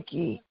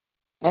Cookie,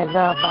 and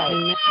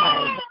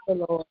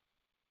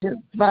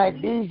my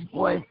niece's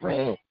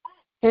boyfriend,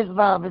 his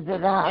mom is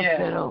in the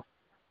hospital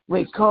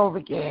with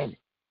COVID, and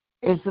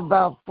it's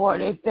about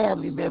 40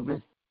 family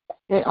members.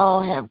 They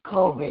all have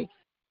COVID.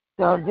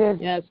 So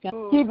just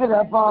keeping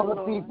up all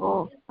the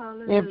people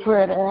in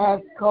prayer that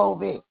has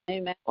COVID.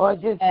 Amen. Or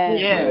just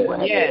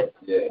ailment.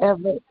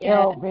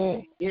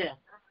 It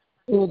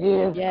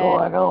is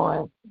going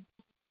on.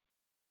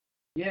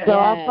 So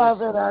our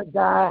Father and our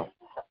God,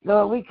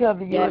 Lord, we come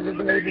to you in the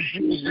name of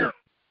Jesus.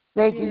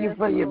 Thanking you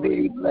for your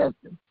many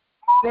blessings.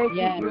 Thank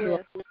you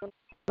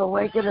for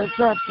waking us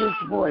up this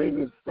morning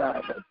and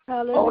starting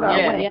on our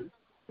way.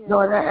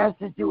 Lord, I ask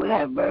that you would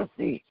have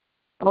mercy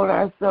on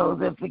our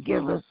souls and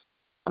forgive us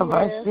of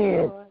our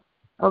sins. Lord.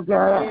 Oh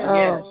God, I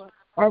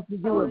ask that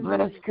you would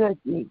bless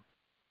Cookie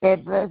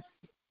and bless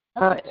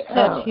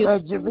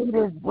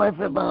Javita's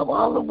boyfriend, mom,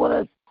 all the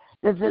ones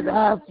that's in the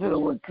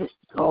hospital with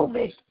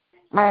COVID.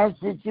 I ask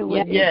that you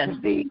would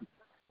intervene,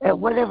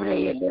 and whatever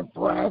they in there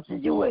for, I ask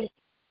that you would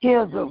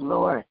heal them,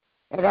 Lord.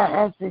 And I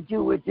ask that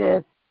you would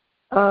just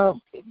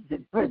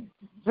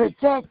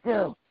protect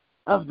them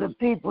of the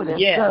people that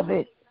come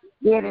in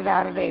and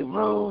out of their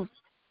rooms,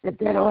 that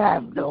they don't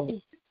have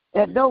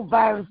that no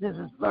viruses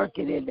is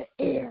lurking in the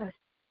air.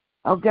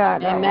 Oh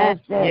God, I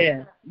ask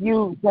that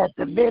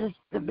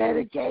the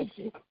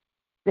medication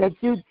that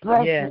you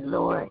bless it,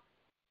 Lord,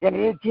 that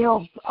it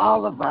helps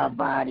all of our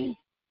bodies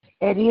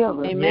and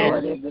heal us,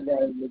 Lord, in the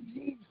name of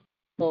Jesus.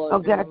 Oh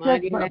God,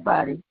 touch my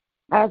body.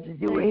 I ask that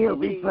you will heal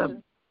me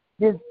from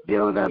this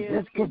build up,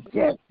 this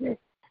congestion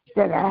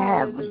that I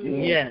have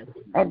again.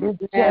 And this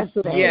chest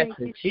pain.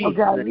 Oh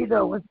God, you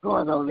know what's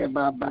going on in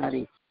my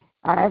body.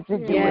 I ask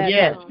that you would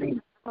touch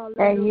me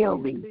and heal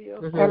me.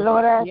 And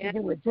Lord, I ask that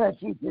you would touch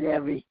each and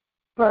every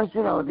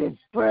person on this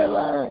prayer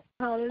line.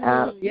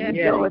 You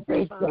know what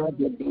they stand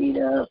in need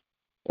of.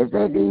 If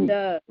they need,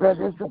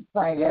 whether it's a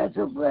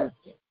financial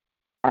blessing,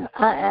 I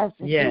ask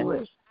that you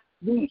would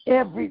meet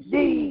every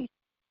need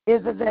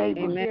in the name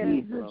of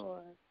Jesus.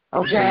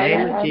 Okay, in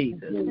the name of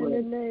Jesus. In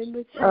the name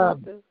of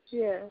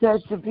Jesus.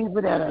 Touch the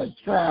people that are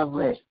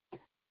traveling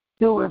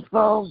to and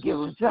from, give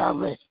them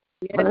traveling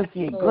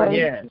mercy and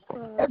grace.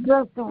 And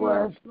bless the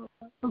ones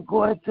who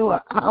going through an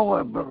hour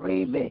of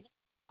bereavement.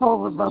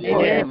 Hold them up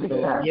on every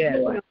side,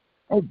 Lord,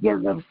 and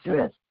give them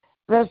strength.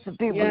 Bless the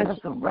people that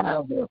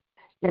surround them,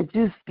 that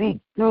you speak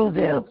through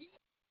them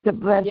to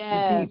bless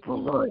the people,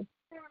 Lord.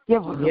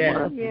 Give them the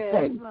words to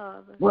say,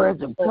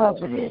 words of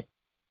confidence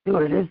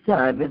during this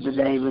time in the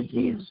name of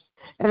Jesus.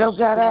 And, oh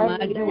God, I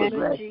ask you to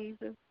bless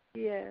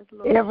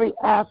every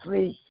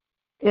athlete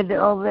in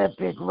the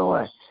Olympic,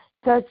 Lord.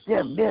 Touch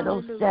their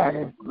mental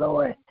status,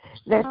 Lord.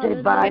 Let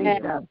their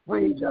bodies not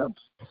freeze up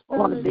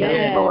on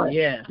them, Lord.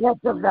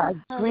 Let them not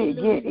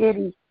get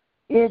any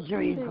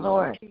injuries,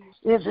 Lord,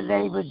 in the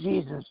name of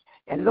Jesus.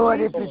 And, Lord,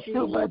 if it's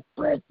too much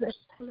pressure,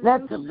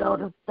 let them know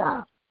to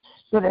stop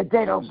so that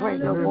they don't bring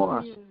no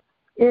more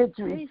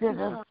injuries to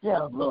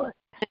themselves, Lord.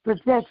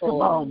 Protect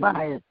them all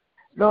by us.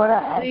 Lord,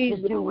 I ask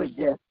that you would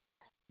just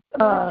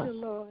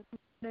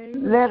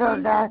let her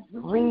not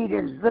read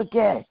and look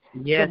at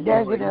the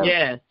negative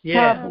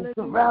comments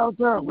around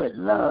her with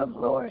love,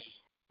 Lord.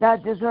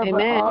 Not just her,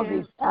 but all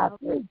these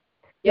athletes.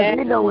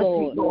 They know what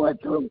she's going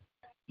through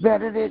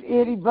better than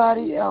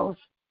anybody else.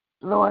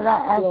 Lord,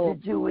 I ask that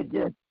you would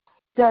just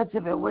touch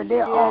them. And when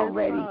they're all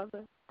ready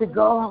to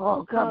go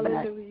home, come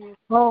back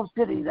home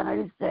to the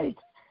United States,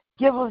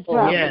 give them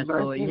travel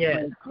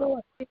mercy,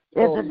 Lord,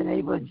 in the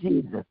name of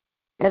Jesus.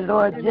 And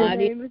Lord, just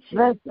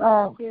bless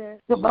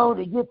Simone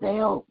to get the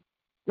help,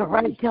 the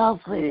right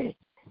counseling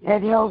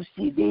and help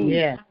she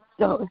needs.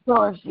 So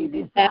if she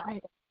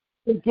decides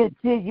to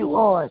continue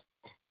on,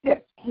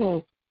 that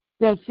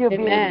she'll be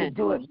able to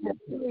do it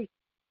mentally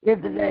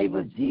in the name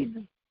of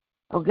Jesus.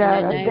 Oh,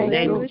 God, I In the thank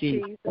name you of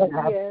Jesus. and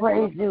I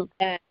praise you.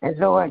 And,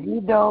 Lord,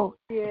 you know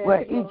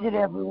where each and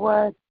every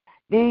one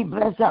need.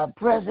 Bless our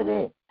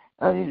President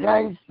of the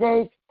United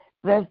States.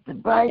 Bless the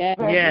Vice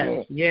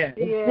President, the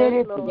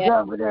Senate, the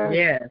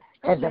Governor,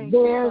 and the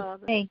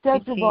mayors.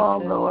 Touch them all,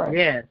 Lord.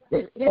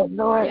 And,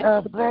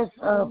 Lord, bless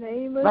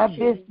my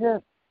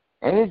bishop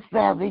and his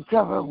family.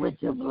 Cover him with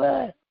your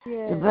blood.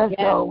 And bless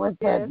the whole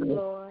family.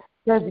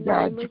 Church of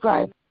God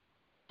Christ.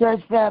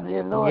 Church family,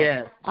 and Lord,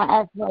 I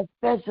ask for a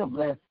special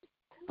blessing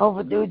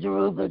over New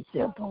Jerusalem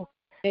Temple.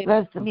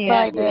 Bless the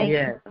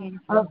finances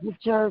of the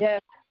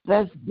church.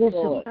 Bless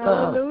Bishop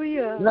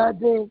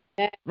London.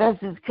 Bless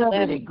his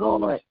covenant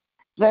God.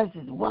 Bless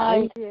his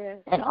wife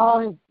and all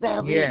his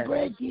family and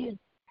grandkids.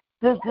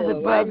 Sisters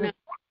and brothers,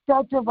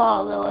 touch them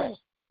all, Lord,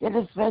 in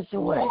a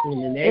special way.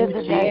 In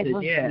the name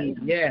of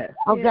Jesus.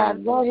 Oh,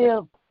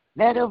 God,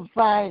 let him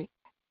find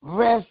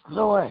rest,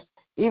 Lord,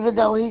 even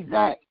though he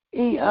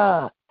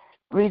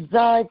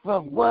resigned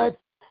from one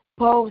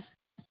post.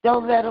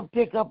 Don't let him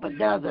pick up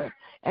another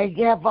and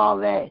have all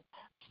that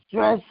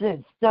stress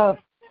and stuff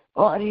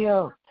on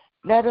him.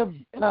 Let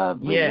him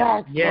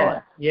relax,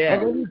 Lord.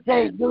 And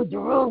anything New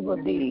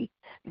Jerusalem needs,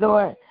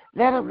 Lord,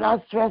 let him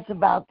not stress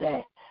about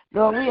that.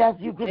 Lord, we ask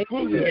you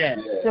continue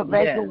to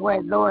make a way,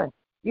 Lord.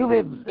 You've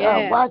been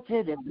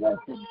watching and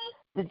blessing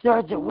the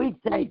church, and we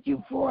thank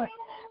you for it.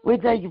 We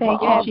thank you for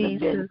all the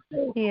ministers.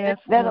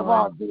 Let them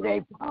all do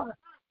their part.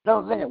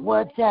 Don't let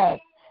one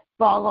task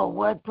fall on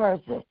one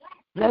person.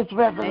 Bless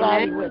Reverend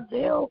Lonnie with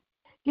the help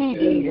he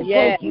needed.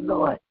 Thank you,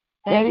 Lord.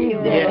 And he's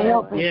there to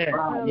help his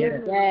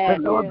father.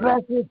 But Lord,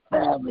 bless his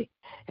family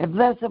and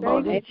bless him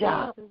on his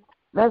job.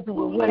 Bless him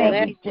with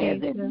whatever he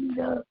stands in need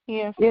of.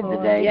 In the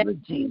name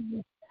of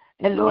Jesus.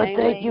 And Lord,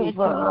 thank you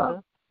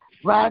for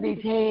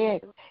Ronnie's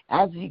head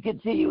as you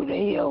continue to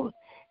heal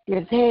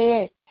his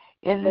head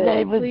in the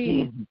name of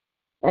Jesus.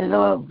 And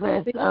Lord,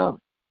 bless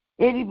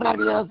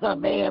anybody else I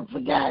may have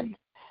forgotten.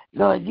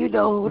 Lord, you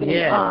know who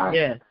they are.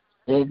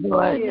 And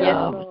Lord,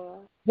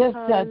 just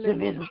touch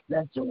them in a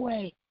special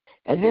way.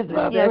 And this is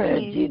my prayer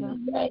in Jesus'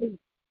 name.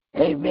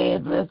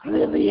 Amen. Bless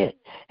Lillian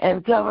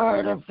and cover her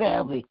and her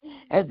family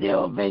as they're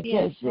on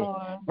vacation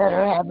that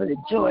are having a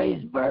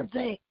joyous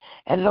birthday.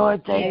 And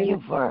Lord, thank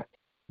you for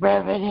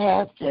Reverend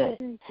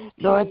Hampton.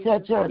 Lord,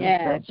 touch her in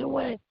a special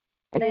way.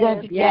 And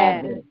touch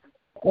Gavin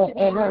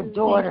and her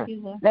daughter.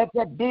 Let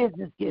that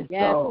business get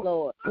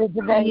sold. In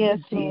the name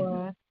of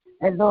Jesus.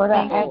 And Lord,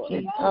 I ask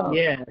you,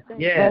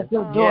 let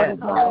your daughter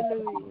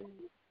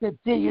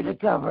continue to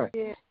cover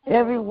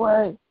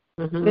everyone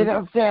in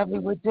her family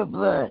with your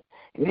blood.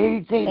 And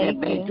anything that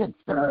may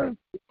concern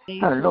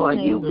her, Lord,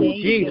 you be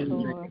Jesus.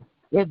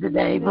 In the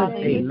name of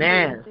Jesus.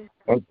 Amen.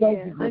 And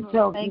thank you for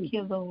choking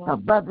her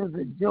brothers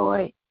of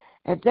joy.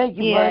 And thank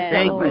you for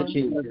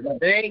celebration.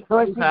 Thank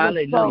you,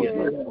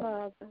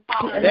 hallelujah.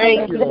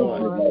 Thank you,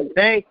 Lord.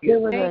 Thank you.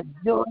 It was a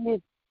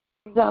joyous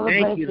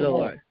celebration. Thank you,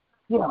 Lord.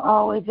 You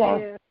always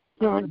have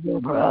to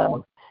remember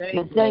us.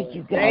 And thank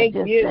you, God. Thank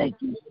you. Thank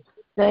you.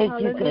 Thank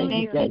you,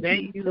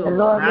 thank you. The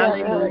Lord has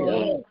her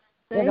head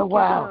in a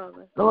while.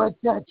 Lord,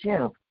 touch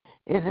him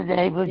in the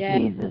name of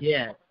Jesus.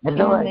 And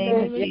Lord,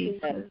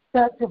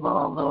 touch them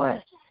all,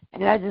 Lord.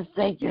 And I just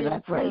thank you and I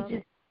praise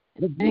you.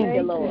 Thank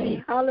you,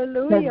 Lord.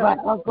 Hallelujah. My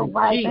Uncle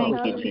Michael,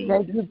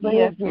 thank you for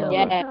his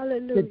healing.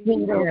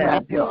 Continue to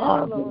wrap your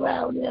arms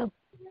around him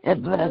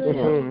and bless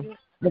him.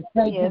 And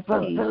thank you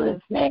for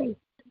Phyllis Day.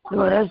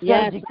 Lord, her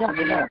surgery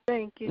coming up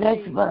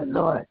next month,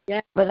 Lord.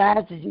 But I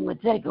ask that you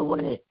would take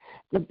away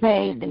the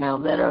pain now.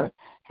 Let her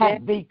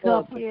be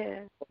comfort.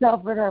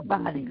 Comfort her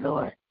body,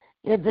 Lord.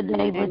 In the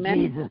name of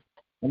Jesus.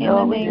 And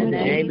Lord, in the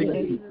name of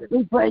Jesus.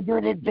 We pray you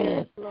in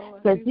advance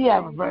because you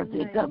have a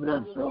birthday coming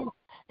up soon.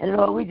 And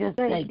Lord, we just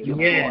thank you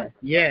for it.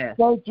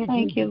 Thank you, Jesus.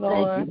 Thank you,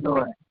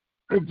 Lord.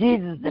 In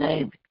Jesus'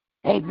 name.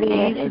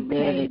 Amen.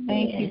 Amen.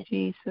 Thank you,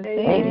 Jesus.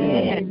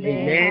 Amen.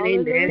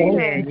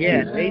 Amen.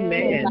 Yes.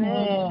 Amen.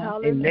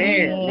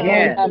 Amen.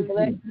 Yes.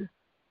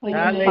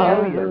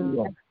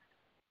 Hallelujah.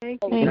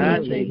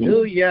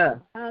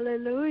 Hallelujah.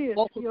 Hallelujah.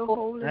 Your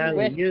holy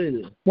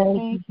Hallelujah.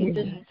 Thank you,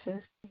 Jesus.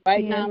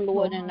 Right now,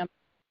 Lord, in the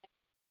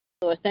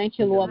Lord, thank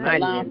you, Lord, for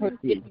allowing her to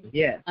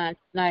get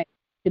tonight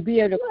to be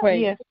able to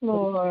pray. Yes,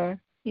 Lord.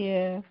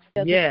 Yes.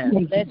 Yes.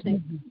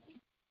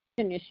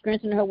 Continue to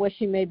strengthen her where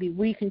she may be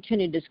weak.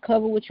 Continue to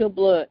cover with your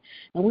blood.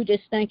 And we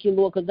just thank you,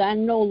 Lord, because I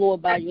know,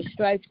 Lord, by your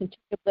stripes, continue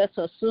to bless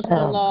her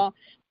sister-in-law,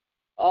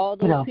 all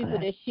those people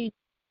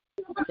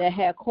that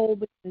have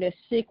COVID and they're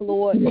sick,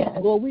 Lord.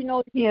 Lord, we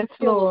know yes,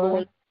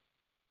 Lord.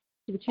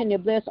 Continue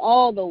to bless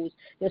all those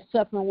that's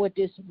suffering with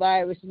this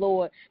virus,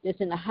 Lord,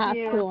 that's in the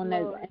hospital and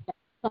that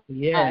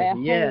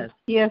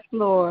Yes,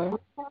 Lord.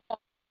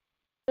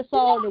 It's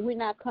all that we're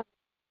not coming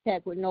in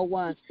contact with no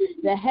one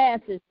that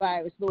has this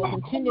virus, Lord.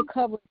 Continue to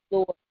cover us,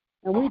 Lord.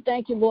 And we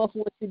thank you, Lord, for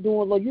what you're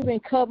doing, Lord. You've been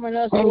covering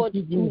us, Lord,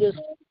 through this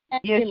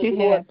pandemic, you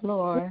have,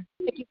 Lord.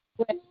 Thank you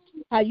for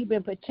how you've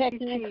been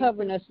protecting and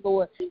covering us,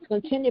 Lord.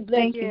 Continue to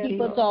bless you, keep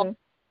us all.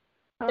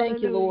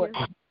 Thank you, Lord.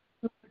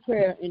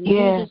 Prayer in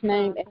Jesus'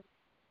 name.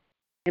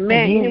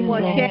 Amen.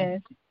 Anyone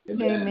check?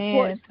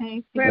 Amen.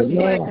 Thank you,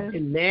 Amen.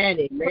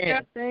 Jesus.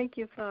 Amen. Thank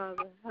you,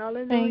 Father.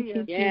 Hallelujah. Thank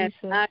you, Yes.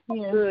 Jesus.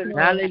 Yes, Lord.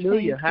 Hallelujah.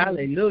 Thank you.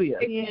 Hallelujah.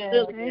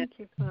 Yes. Thank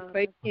you,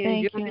 Father.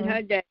 Thank you.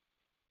 Her day.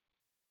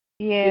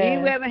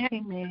 Yes.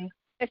 Amen.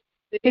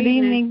 Good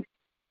evening.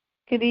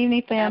 Good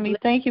evening, family.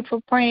 Thank you for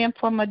praying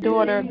for my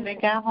daughter. They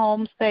got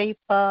home safe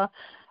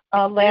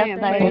last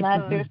night, and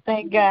I just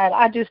thank God.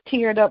 I just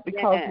teared up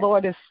because,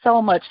 Lord, there's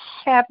so much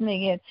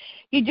happening, and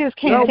you just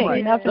can't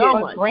take nothing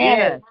for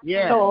granted.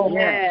 So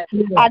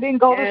I didn't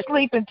go to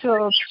sleep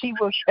until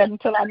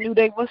I knew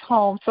they was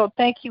home. So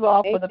thank you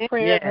all for the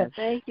prayers,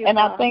 and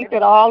I think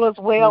that all is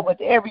well with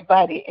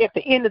everybody. At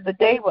the end of the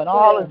day, when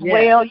all is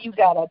well, you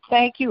got a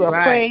thank you, a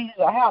praise,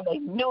 a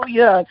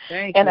hallelujah,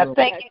 and a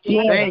thank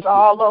you, Jesus,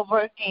 all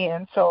over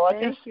again. So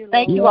I just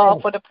thank you all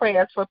for the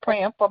prayers, for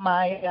praying for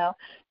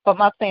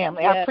my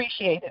family. I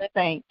appreciate it.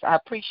 Thanks. I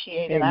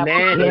appreciate it.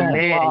 Amen.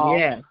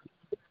 Amen.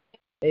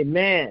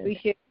 Amen.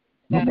 Appreciate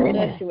it. God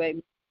bless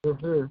you.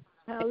 Mm-hmm.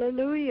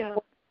 Hallelujah.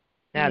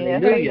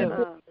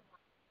 Hallelujah.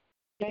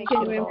 Thank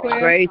you,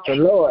 Praise the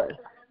Lord.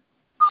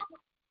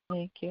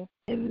 Thank you.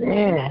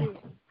 Amen.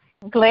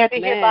 I'm glad to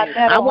hear about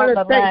that on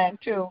the line,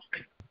 too.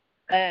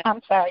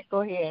 I'm sorry.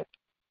 Go ahead.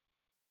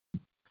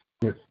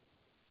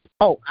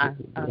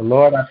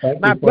 Lord, I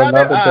thank you for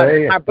another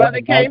day. My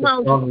brother came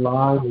home on the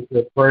line with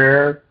your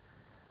prayers.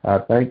 I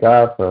thank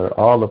God for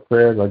all the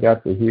prayers I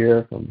got to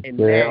hear from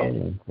Sarah.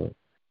 And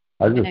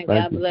I just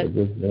thank you for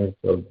just being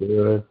so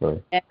good,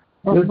 for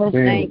just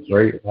being the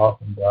great,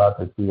 awesome God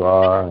that you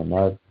are. And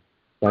I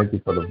thank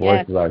you for the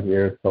voices I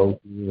hear, Sophie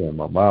and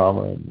my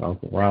mama and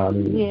Uncle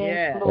Ronnie.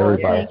 Yes,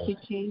 Lord. Everybody. Thank you,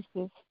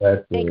 Jesus.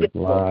 That's this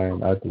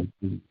line. I just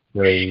give you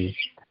praise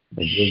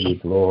and give you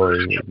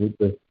glory. We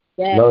just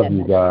love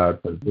you, God,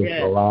 for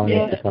just allowing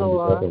us to come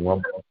together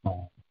one more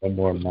time, one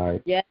more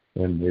night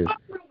in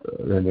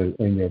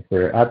your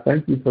prayer. I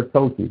thank you for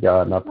Toki,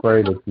 God, and I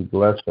pray that you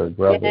bless her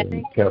brother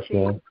and kept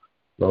him.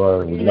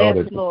 Lord, we know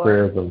that the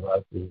prayers of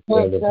righteous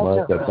avail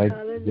much. I thank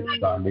you for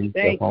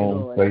Johnny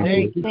home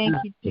safely. Thank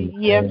you, Jesus.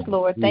 Yes,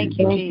 Lord. Thank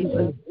you,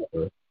 Jesus.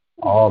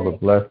 All the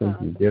blessings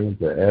you've given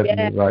to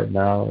Ebony right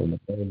now in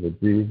the name of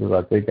Jesus.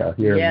 I think I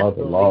hear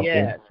Mother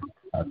Lawson.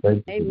 I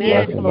thank you for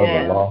blessing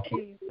Mother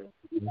Lawson.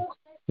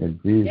 In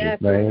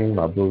Jesus' name,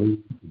 I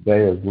believe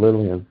today is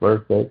Lillian's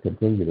birthday.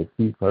 Continue to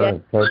keep her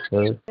and touch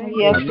her.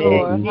 Yes,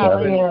 Lord.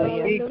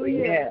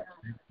 Hallelujah.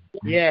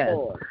 Yes.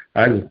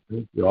 I just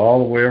thank you all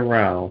the way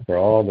around for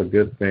all the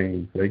good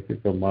things. Thank you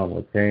for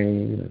Mama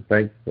Kane, and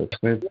thank you for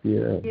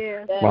Cynthia,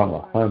 and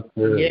Mama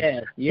Hunter.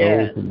 Yes.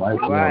 Those who might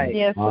be on the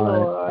Yes,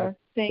 Lord.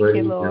 Thank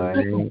you, Lord.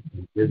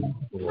 Give you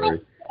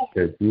glory,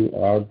 because you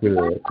are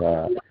good,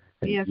 God.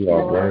 Yes, you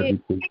are Lord. worthy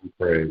to be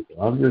praised.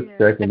 I'm just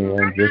checking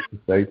in just to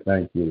say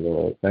thank you,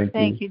 Lord.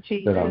 Thank you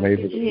Jesus. that I'm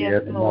able to hear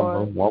the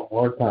number one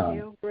more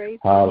time.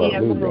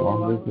 Hallelujah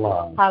on this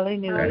line.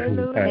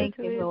 Hallelujah. Thank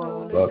you,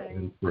 Lord. Up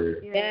in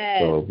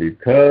prayer. So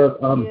because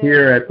I'm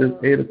here at this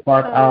 8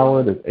 o'clock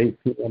hour, this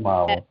 8 p.m.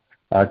 hour,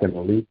 I can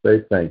at least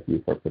say thank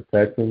you for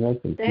protecting us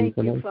and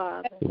keeping us.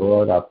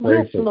 Lord, I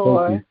pray for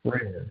Sophie's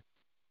friend.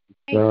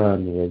 His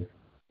son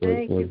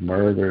was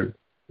murdered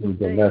through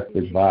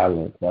domestic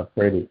violence. I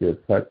pray that you'll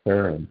touch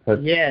her and touch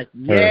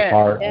her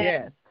heart.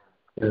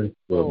 And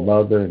for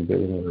mother and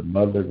her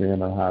mother being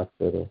in a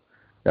hospital.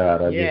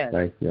 God, I just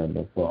thank you.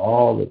 And for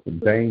all of the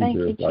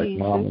dangers, like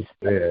Mama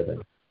said,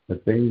 and the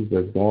things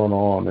that's going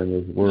on in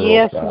this world.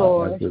 Yes, God,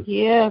 Lord.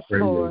 Yes,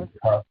 Lord.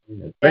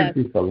 And thank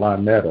you for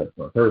Lynetta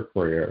for her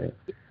prayer.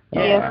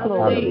 Yes,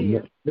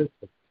 Lord.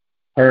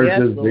 Her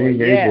just being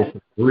able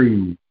to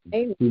breathe.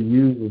 She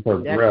uses her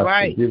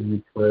breath to give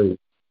you praise.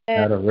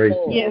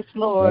 Adoration. Yes,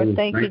 Lord.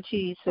 Thank you,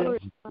 Jesus.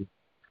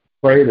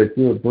 Pray that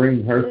you'll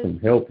bring her some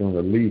help and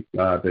relief,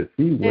 God, that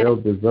she well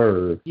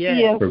deserves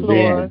for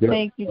being Lord.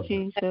 Thank you,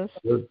 Jesus. A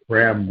good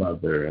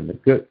grandmother and a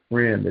good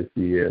friend that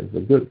she is,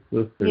 a good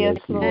sister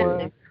that she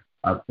is.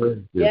 I pray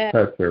that you'll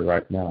touch her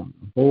right now.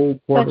 The whole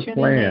quarter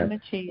plan,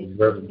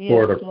 Reverend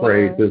Porter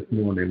prayed this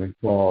morning and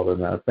called,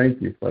 and I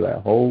thank you for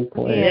that whole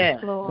plan. Yes,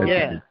 Lord.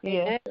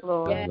 Yes,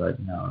 Lord. Right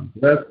now.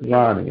 Bless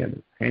Ronnie and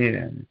his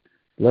hands.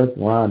 Bless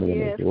Ronnie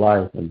in his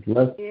life, and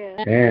bless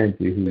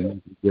Angie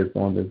who gets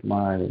on this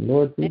line. And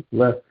Lord, just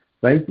bless.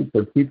 Thank you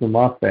for keeping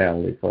my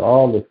family, for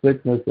all the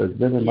sickness that's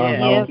been in my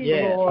house.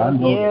 Lord. I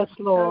know yes,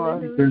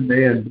 Lord.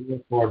 They endure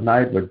for a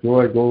night, but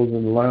joy goes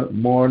in the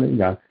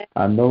morning.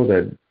 I know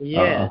that,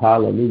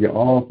 hallelujah,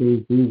 all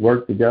things do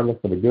work together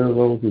for the good of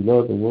those who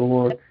love the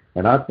Lord.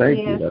 And I thank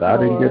you that I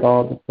didn't get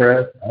all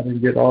depressed. I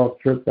didn't get all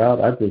tripped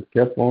out. I just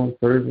kept on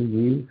serving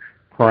you,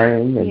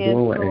 praying and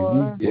doing,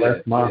 and you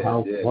blessed my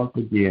house once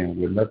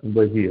again with nothing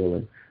but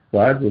healing. So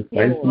I just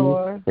thank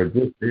you for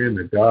just being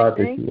the God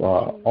that you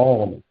are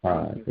all the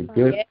time, the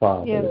good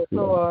Father that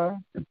you are.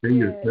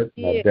 Continue to touch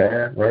my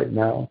dad right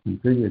now.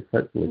 Continue to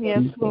touch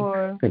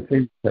Lakeisha.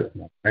 Continue to touch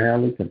my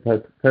family.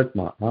 Touch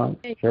my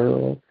aunt,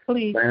 Cheryl,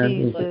 Sandra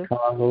in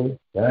Chicago,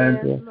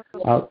 Sandra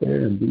out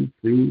there in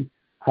D.C.,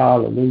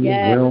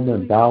 hallelujah, Wilma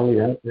and Dolly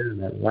out there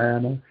in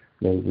Atlanta.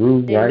 There's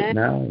Ruth right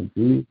now in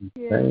Jesus'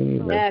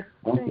 name. And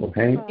Uncle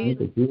Hank,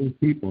 Uncle Julie,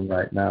 people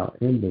right now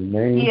in the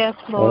name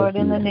Lord,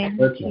 of in the name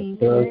of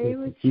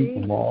Jesus.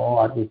 Keep them all.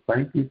 I just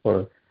thank you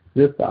for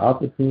just the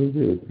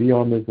opportunity to be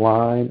on this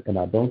line, and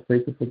I don't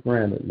take it for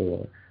granted,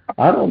 Lord.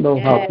 I don't know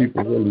how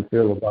people really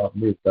feel about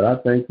me, but I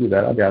thank you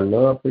that I got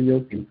love for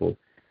your people.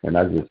 And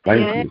I just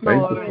thank you.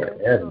 Thank you for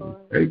Ebony.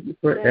 Thank you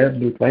for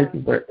Ebony. Thank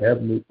you for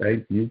Ebony.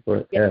 Thank you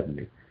for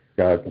Ebony.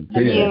 God,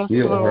 continue to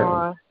heal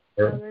her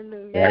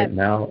right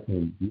now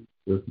in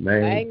Jesus'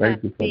 name.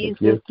 Thank you for the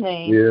gift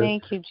here,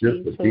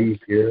 just to be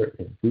here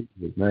in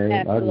Jesus'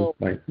 name. I just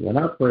thank you. And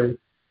I pray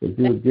that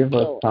you would give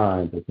us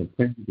time to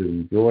continue to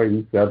enjoy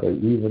each other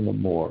even the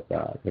more,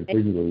 God.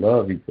 Continue to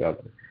love each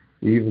other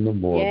even the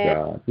more,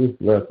 God. Just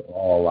bless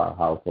all our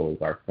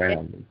households, our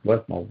families.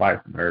 Bless my wife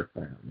and her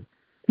family.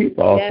 Keep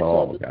us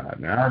all, God.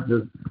 Now, I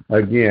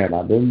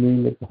didn't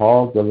mean to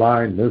hog the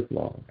line this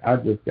long. I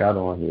just got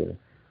on here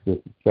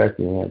just to check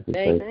in and to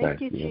say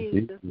thank you. In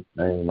Jesus'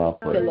 name, I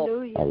pray.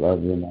 I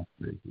love you and I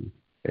praise you.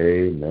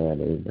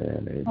 Amen,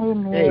 amen,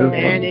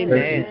 amen.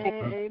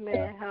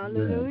 Amen.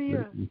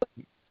 Hallelujah.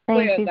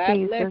 Thank you, God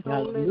Jesus. bless.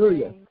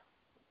 Hallelujah.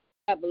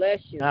 God bless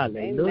you.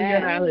 Hallelujah,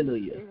 amen.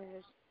 Hallelujah.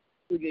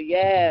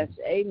 Yes,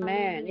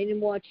 amen. Any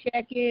more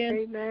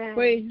check-ins? Amen.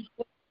 Praise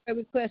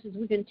requests as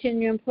we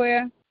continue in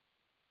prayer?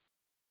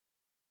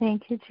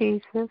 Thank you,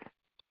 Jesus.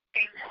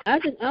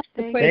 I'm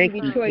pray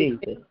for Detroit.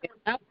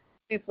 I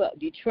pray for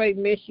Detroit,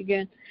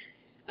 Michigan.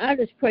 I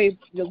just pray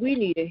that we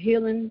need a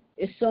healing.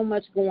 There's so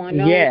much going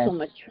on, so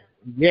much.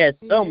 Yes,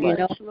 so much.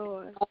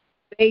 Lord.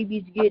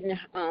 Babies getting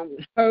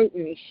hurt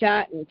and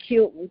shot and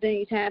killed and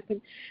things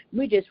happen.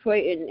 We just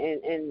pray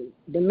and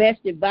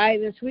domestic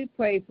violence. We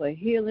pray for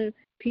healing,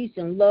 peace,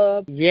 and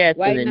love. Yes,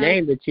 in the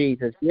name of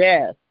Jesus.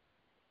 Yes.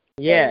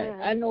 Yes.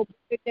 I know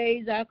the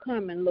days are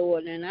coming,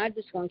 Lord, and I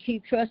just want to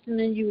keep trusting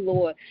in you,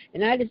 Lord.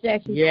 And I just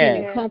ask you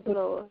to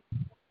comfort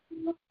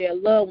their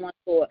loved ones,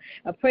 Lord.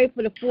 I pray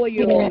for the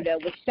 4-year-old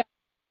that was shot.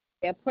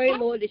 I pray,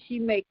 Lord, that she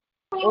make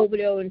over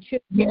there in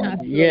Children's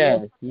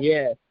Hospital.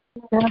 Yes.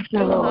 Thank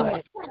you,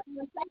 Lord.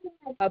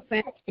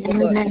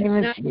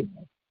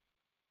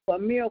 For a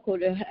miracle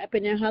to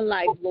happen in her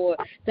life, Lord.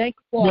 Thank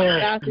you for our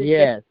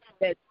doctors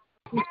that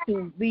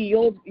to be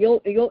your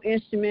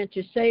instrument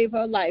to save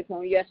her life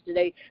on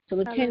yesterday. So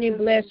continue to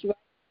bless her,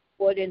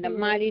 Lord, in the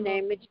mighty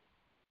name of Jesus.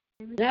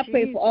 And I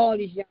pray for all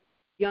these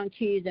young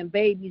kids and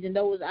babies and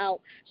those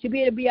out. Should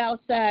be able to be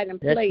outside and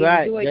play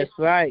and enjoy That's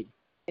right.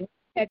 And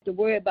not have to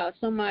worry about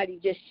somebody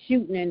just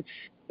shooting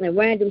and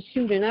random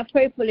shooting. I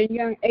pray for the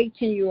young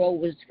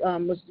 18-year-old was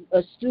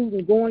a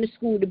student going to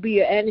school to be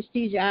an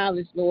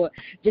anesthesiologist, Lord.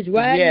 Just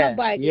riding her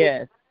bike.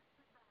 Yes.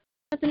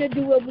 Nothing to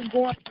do with what was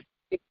going on.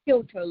 It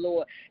killed her,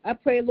 Lord. I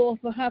pray, Lord,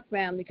 for her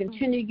family.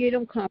 Continue to get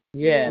them comfort.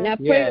 Yes. And I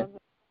pray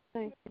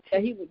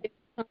that he would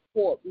come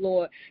forth,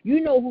 Lord.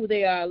 You know who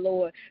they are,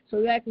 Lord.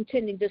 So I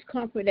continue to just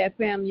comfort that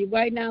family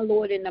right now,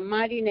 Lord, in the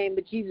mighty name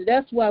of Jesus.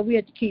 That's why we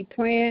have to keep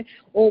praying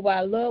over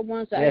our loved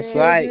ones. That's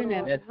right.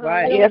 That's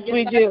right. Yes,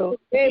 we do.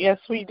 Yes,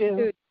 we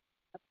do.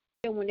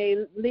 When they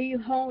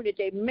leave home, that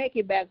they make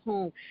it back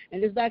home.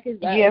 And it's like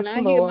yes, when I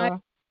hear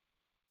Lord.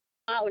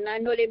 and I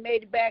know they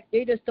made it back,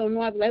 they just don't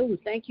know. I'm like, oh,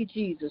 thank you,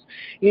 Jesus.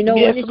 You know,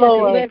 yes, when it's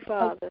Lord. just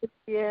Father.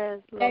 Yes,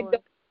 Lord.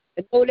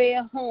 Go there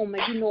at home,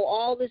 and you know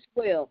all is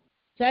well.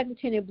 So I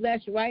continue to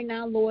bless you right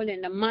now, Lord,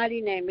 in the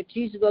mighty name of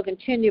Jesus. Lord,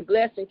 continue to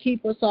bless and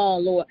keep us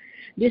all, Lord.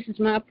 This is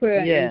my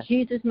prayer. In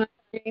Jesus' mighty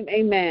name,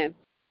 amen.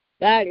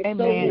 God is so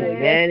good.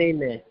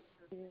 Amen.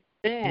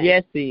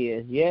 Yes, He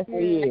is. Yes,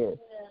 He is.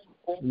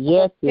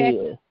 Yes, He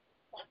is.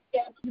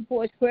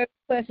 Before it's prayer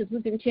requests,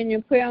 we continue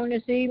in prayer on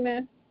this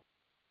evening.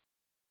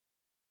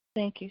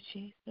 Thank you,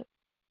 Jesus.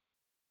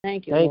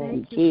 Thank you, Thank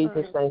Lord. you,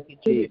 Jesus. Thank you,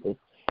 Jesus.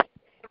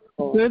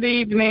 Good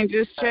evening.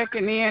 Just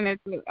checking in.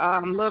 It's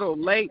a little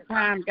late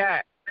time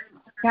got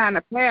kind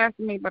of past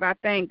me, but I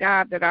thank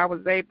God that I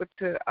was able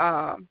to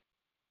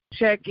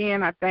check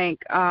in. I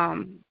thank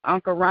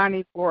Uncle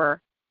Ronnie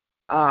for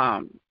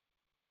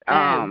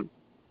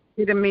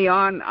getting me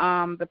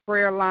on the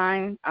prayer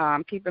line,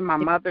 keeping my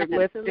mother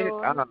lifted.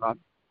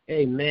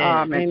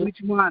 Amen. And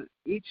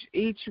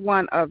each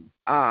one of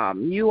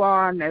you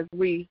are, and as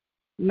we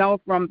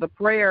know from the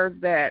prayers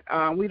that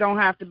we don't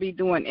have to be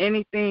doing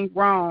anything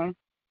wrong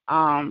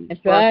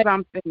for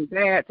something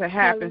bad to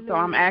happen. So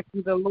I'm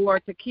asking the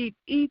Lord to keep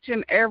each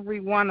and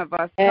every one of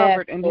us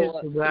covered in His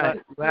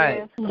blood.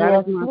 Right.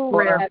 That is my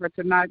prayer for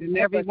tonight, and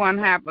everyone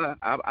have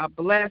a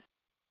blessed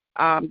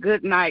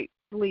good night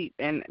sleep,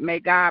 and may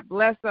God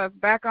bless us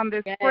back on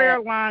this prayer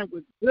line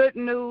with good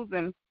news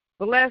and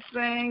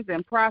blessings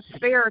and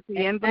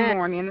prosperity in the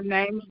morning. In the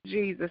name of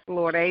Jesus,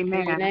 Lord.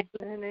 Amen.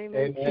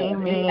 Amen.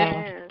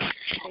 Amen.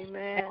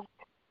 Amen.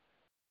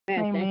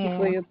 Thank you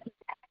for your prayer.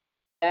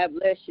 God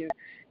bless you.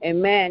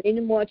 Amen.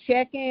 Any more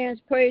check-ins,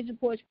 praise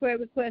reports, prayer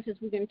requests as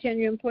we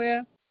continue in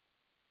prayer?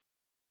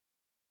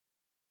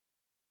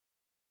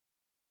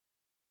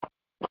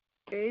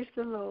 Praise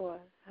the Lord.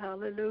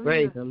 Hallelujah.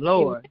 Praise the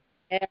Lord.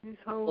 His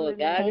holy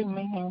God,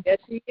 Amen. yes,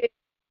 He is.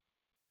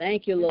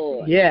 Thank you,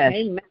 Lord. Yes.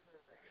 Amen.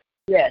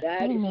 Yes.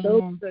 God is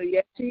so good.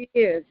 Yes, He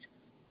is.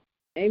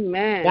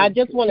 Amen. Now, I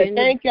just want to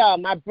thank y'all.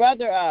 My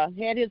brother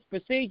had his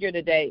procedure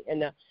today,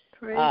 and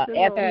after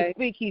we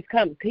speak, he's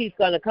going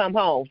to come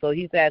home. So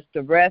he's asked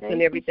to rest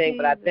and everything.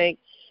 But I think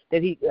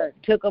that he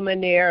took him in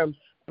there and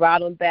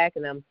brought him back,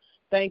 and I'm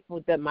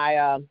thankful that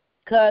my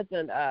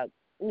cousin,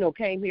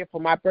 came here for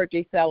my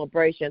birthday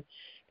celebration,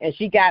 and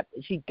she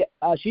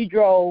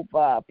drove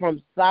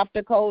from South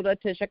Dakota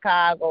to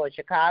Chicago and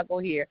Chicago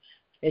here,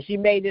 and she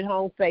made it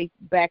home safe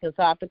back in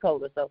South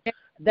Dakota. So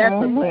that's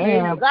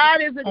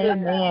God is a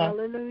good God.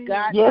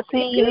 God yes,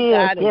 He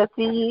is. Yes,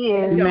 He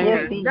is.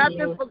 Yes, He is.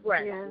 Nothing for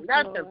granted.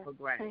 Nothing for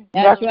granted.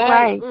 That's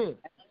right.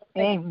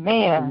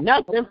 Amen.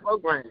 Nothing for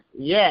granted.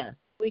 Yeah.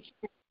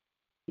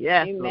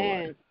 Yes.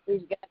 Amen.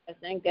 Praise God.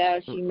 Thank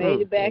God she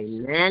made it back.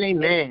 Amen.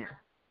 Amen.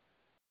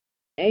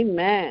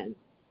 Amen.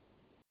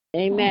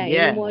 Amen.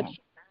 Yeah. Any more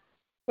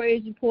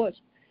praise reports,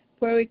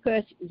 prayer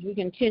requests as we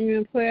continue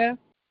in prayer?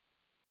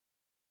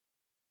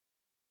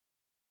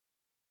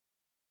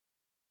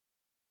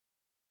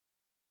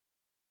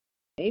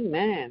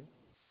 Amen.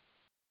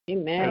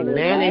 Amen.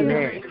 Amen.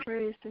 Amen.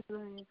 Praise the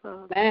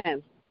Lord.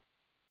 Amen.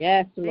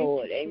 Yes,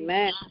 Lord.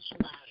 Amen.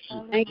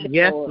 Thank you,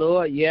 yes,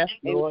 Lord. Yes,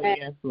 Lord. Amen.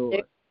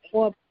 Yes,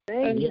 Lord.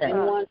 Thank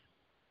you.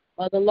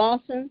 Mother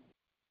Lawson.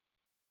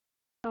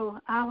 Oh,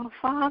 our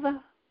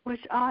Father,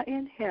 which art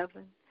in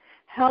heaven,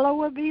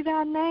 hallowed be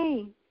thy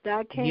name.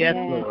 Thy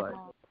kingdom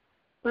come.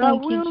 Thy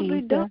will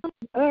be done on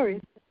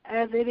earth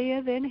as it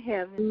is in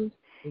heaven.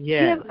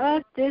 Yes. Give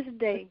us this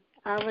day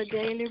our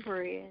daily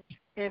bread,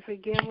 and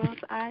forgive us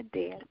our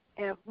debt,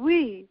 as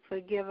we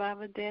forgive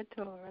our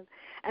debtors.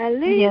 And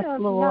lead us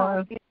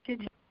not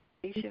into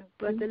temptation,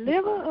 but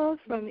deliver us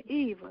from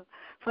evil.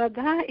 For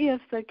thine is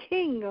the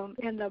kingdom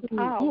and the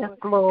power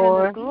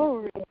and the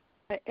glory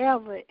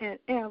forever and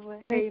ever.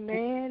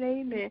 Amen.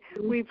 Amen.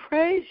 We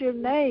praise your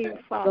name,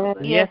 Father.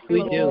 Yes,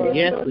 we do.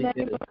 Yes, we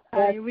do.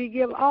 We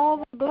give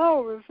all the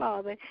glory,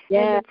 Father,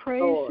 and the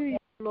praise to you,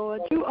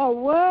 Lord. You are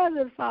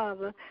worthy,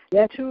 Father,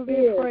 to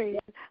be praised.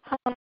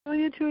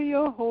 Hallelujah to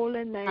your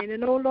holy name.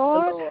 And, oh,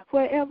 Lord,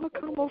 wherever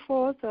come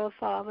before us,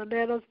 Father,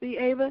 let us be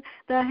able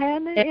to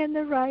handle it in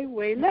the right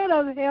way. Let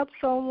us help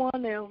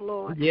someone else,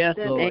 Lord. Yes,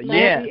 that Lord. They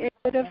might be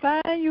able to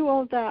find you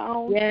on their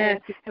own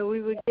path. And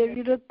we will give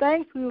you the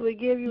thanks. We will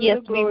give you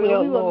the glory.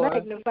 We will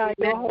magnify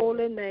your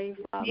holy name,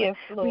 Father. Yes,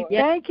 Lord. We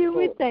thank you.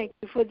 We thank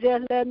you for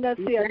just letting us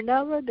see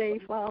another day,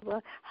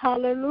 Father.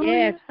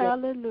 Hallelujah.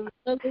 Hallelujah.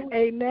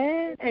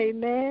 Amen.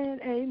 Amen.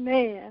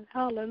 Amen.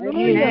 Hallelujah.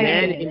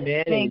 Amen.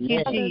 Amen. Thank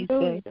you,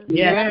 Jesus.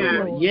 Yes,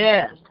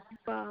 yes.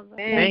 Father.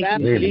 Thank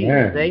you,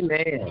 Jesus.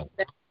 Amen.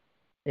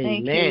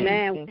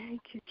 Amen.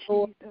 Thank you,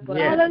 Jesus.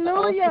 Yes.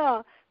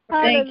 Hallelujah.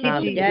 Thank you,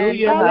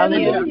 Jesus.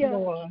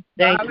 Hallelujah.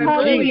 Thank you,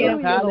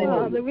 Jesus.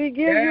 Father. We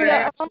give you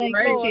the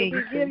honor,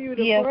 we give you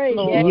the praise.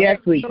 Lord. Yes,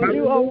 we do.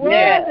 You are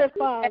worthy,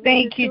 Father.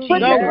 Thank you, Jesus.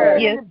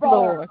 Yes,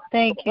 Lord.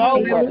 Thank you,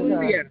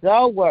 Jesus.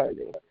 So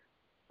worthy.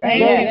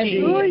 Thank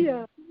you,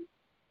 Jesus.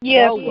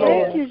 Yes,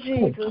 Lord. Thank you,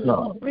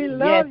 Jesus. We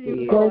love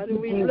you, God, and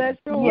we bless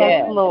your name.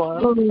 Yes,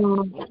 Lord.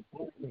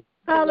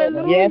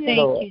 Hallelujah. Yes,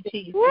 Thank you,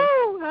 Jesus.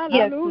 Woo, hallelujah.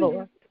 Yes,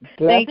 Lord.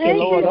 Thank you,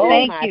 Lord.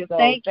 Thank you.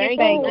 Thank you.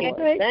 Thank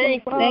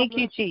you. Thank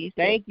you, Jesus.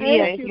 Thank you.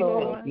 Thank you,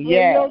 Lord.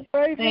 Yes.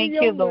 Thank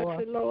you,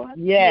 Lord.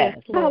 Yes.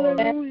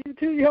 Hallelujah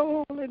to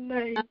your holy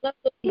name.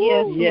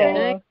 Yes,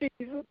 Lord.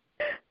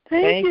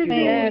 Thank you,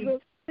 Lord.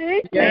 Jesus.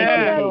 Thank you,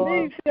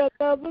 Lord.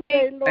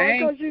 Lord,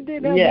 because you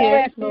didn't have to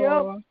Yes, wake me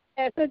up.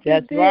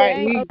 That's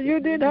right. You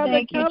didn't have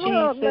to cover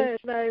up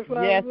last night,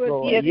 Father. Yes,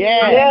 Lord.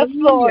 Yes,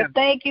 Lord.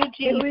 Thank you,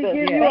 Jesus. We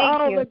give you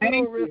all the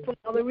glory,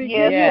 Father. We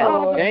give you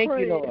all the Thank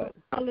praise. you, Lord.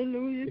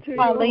 Hallelujah to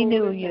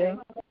Hallelujah.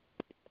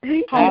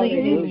 you.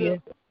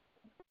 Hallelujah.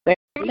 Thank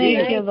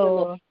you,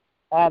 Lord.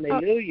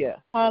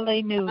 Hallelujah.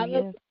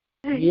 Hallelujah.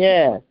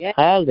 Yes.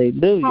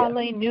 Hallelujah.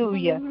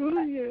 Hallelujah.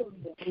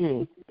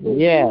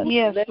 Yes.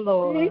 Yes,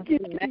 Lord.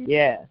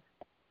 Yes.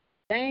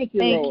 Thank you,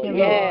 Thank Lord. you,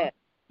 Yes.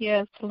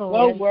 Yes,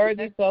 Lord. So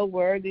worthy, so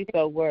worthy,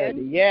 so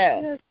worthy.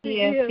 Yes.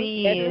 Yes,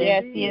 He is. Yes,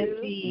 Yes, He is.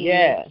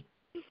 Yes.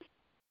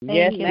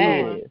 Yes, He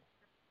Lord. is.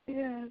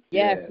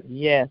 Yes.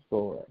 Yes,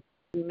 Lord.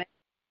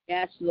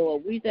 Yes,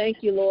 Lord. We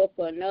thank you, Lord,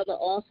 for another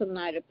awesome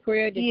night of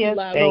prayer that Yes, you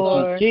allowed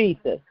Lord. Thank you,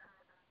 Jesus.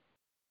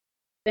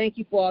 Thank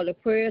you for all the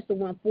prayers that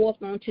went forth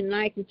on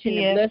tonight.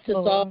 Continue to Yes, bless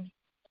us all.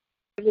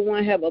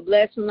 Everyone have a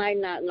blessed night.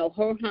 Not no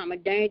hurt, harm, or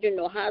danger,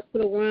 no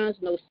hospital runs,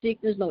 no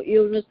sickness, no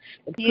illness.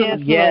 Yes,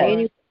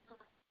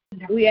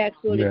 We ask,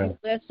 Lord, that you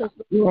bless us,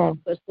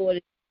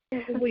 Lord,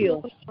 that you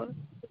will.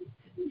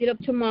 Get up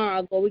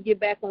tomorrow, Lord. We get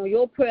back on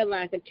your prayer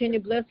line. Continue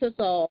to bless us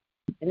all.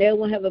 And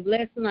everyone have a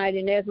blessed night.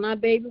 And as my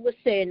baby was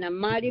saying, in the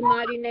mighty,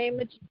 mighty name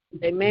of Jesus.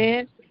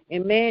 Amen.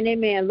 Amen.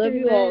 Amen. Love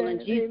you all in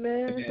Jesus'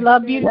 name.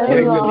 Love you too.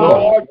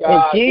 Lord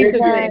God. In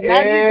Jesus' name.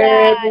 Love you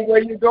guys. Everywhere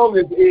you go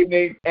this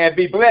evening, and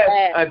be blessed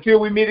until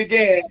we meet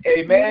again.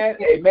 Amen.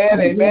 Amen.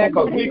 Amen.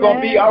 Because we're going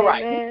to be all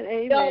right. Amen.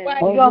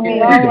 We're going to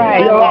be all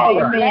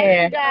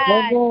right.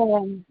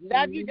 Amen.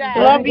 Love you guys.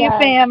 Love you,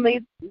 family.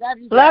 Love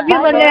you, Love you,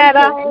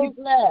 Lynetta.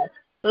 Be blessed.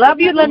 Love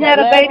you,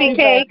 Lynetta, baby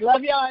cake.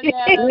 Love y'all,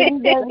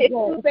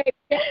 Lynetta.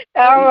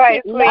 All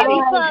right,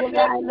 sweetie.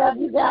 Love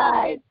you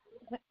guys.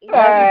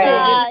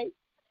 Bye.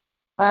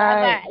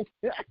 Bye.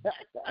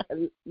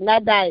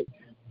 Night night.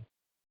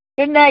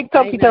 Good night,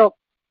 Toki Tok.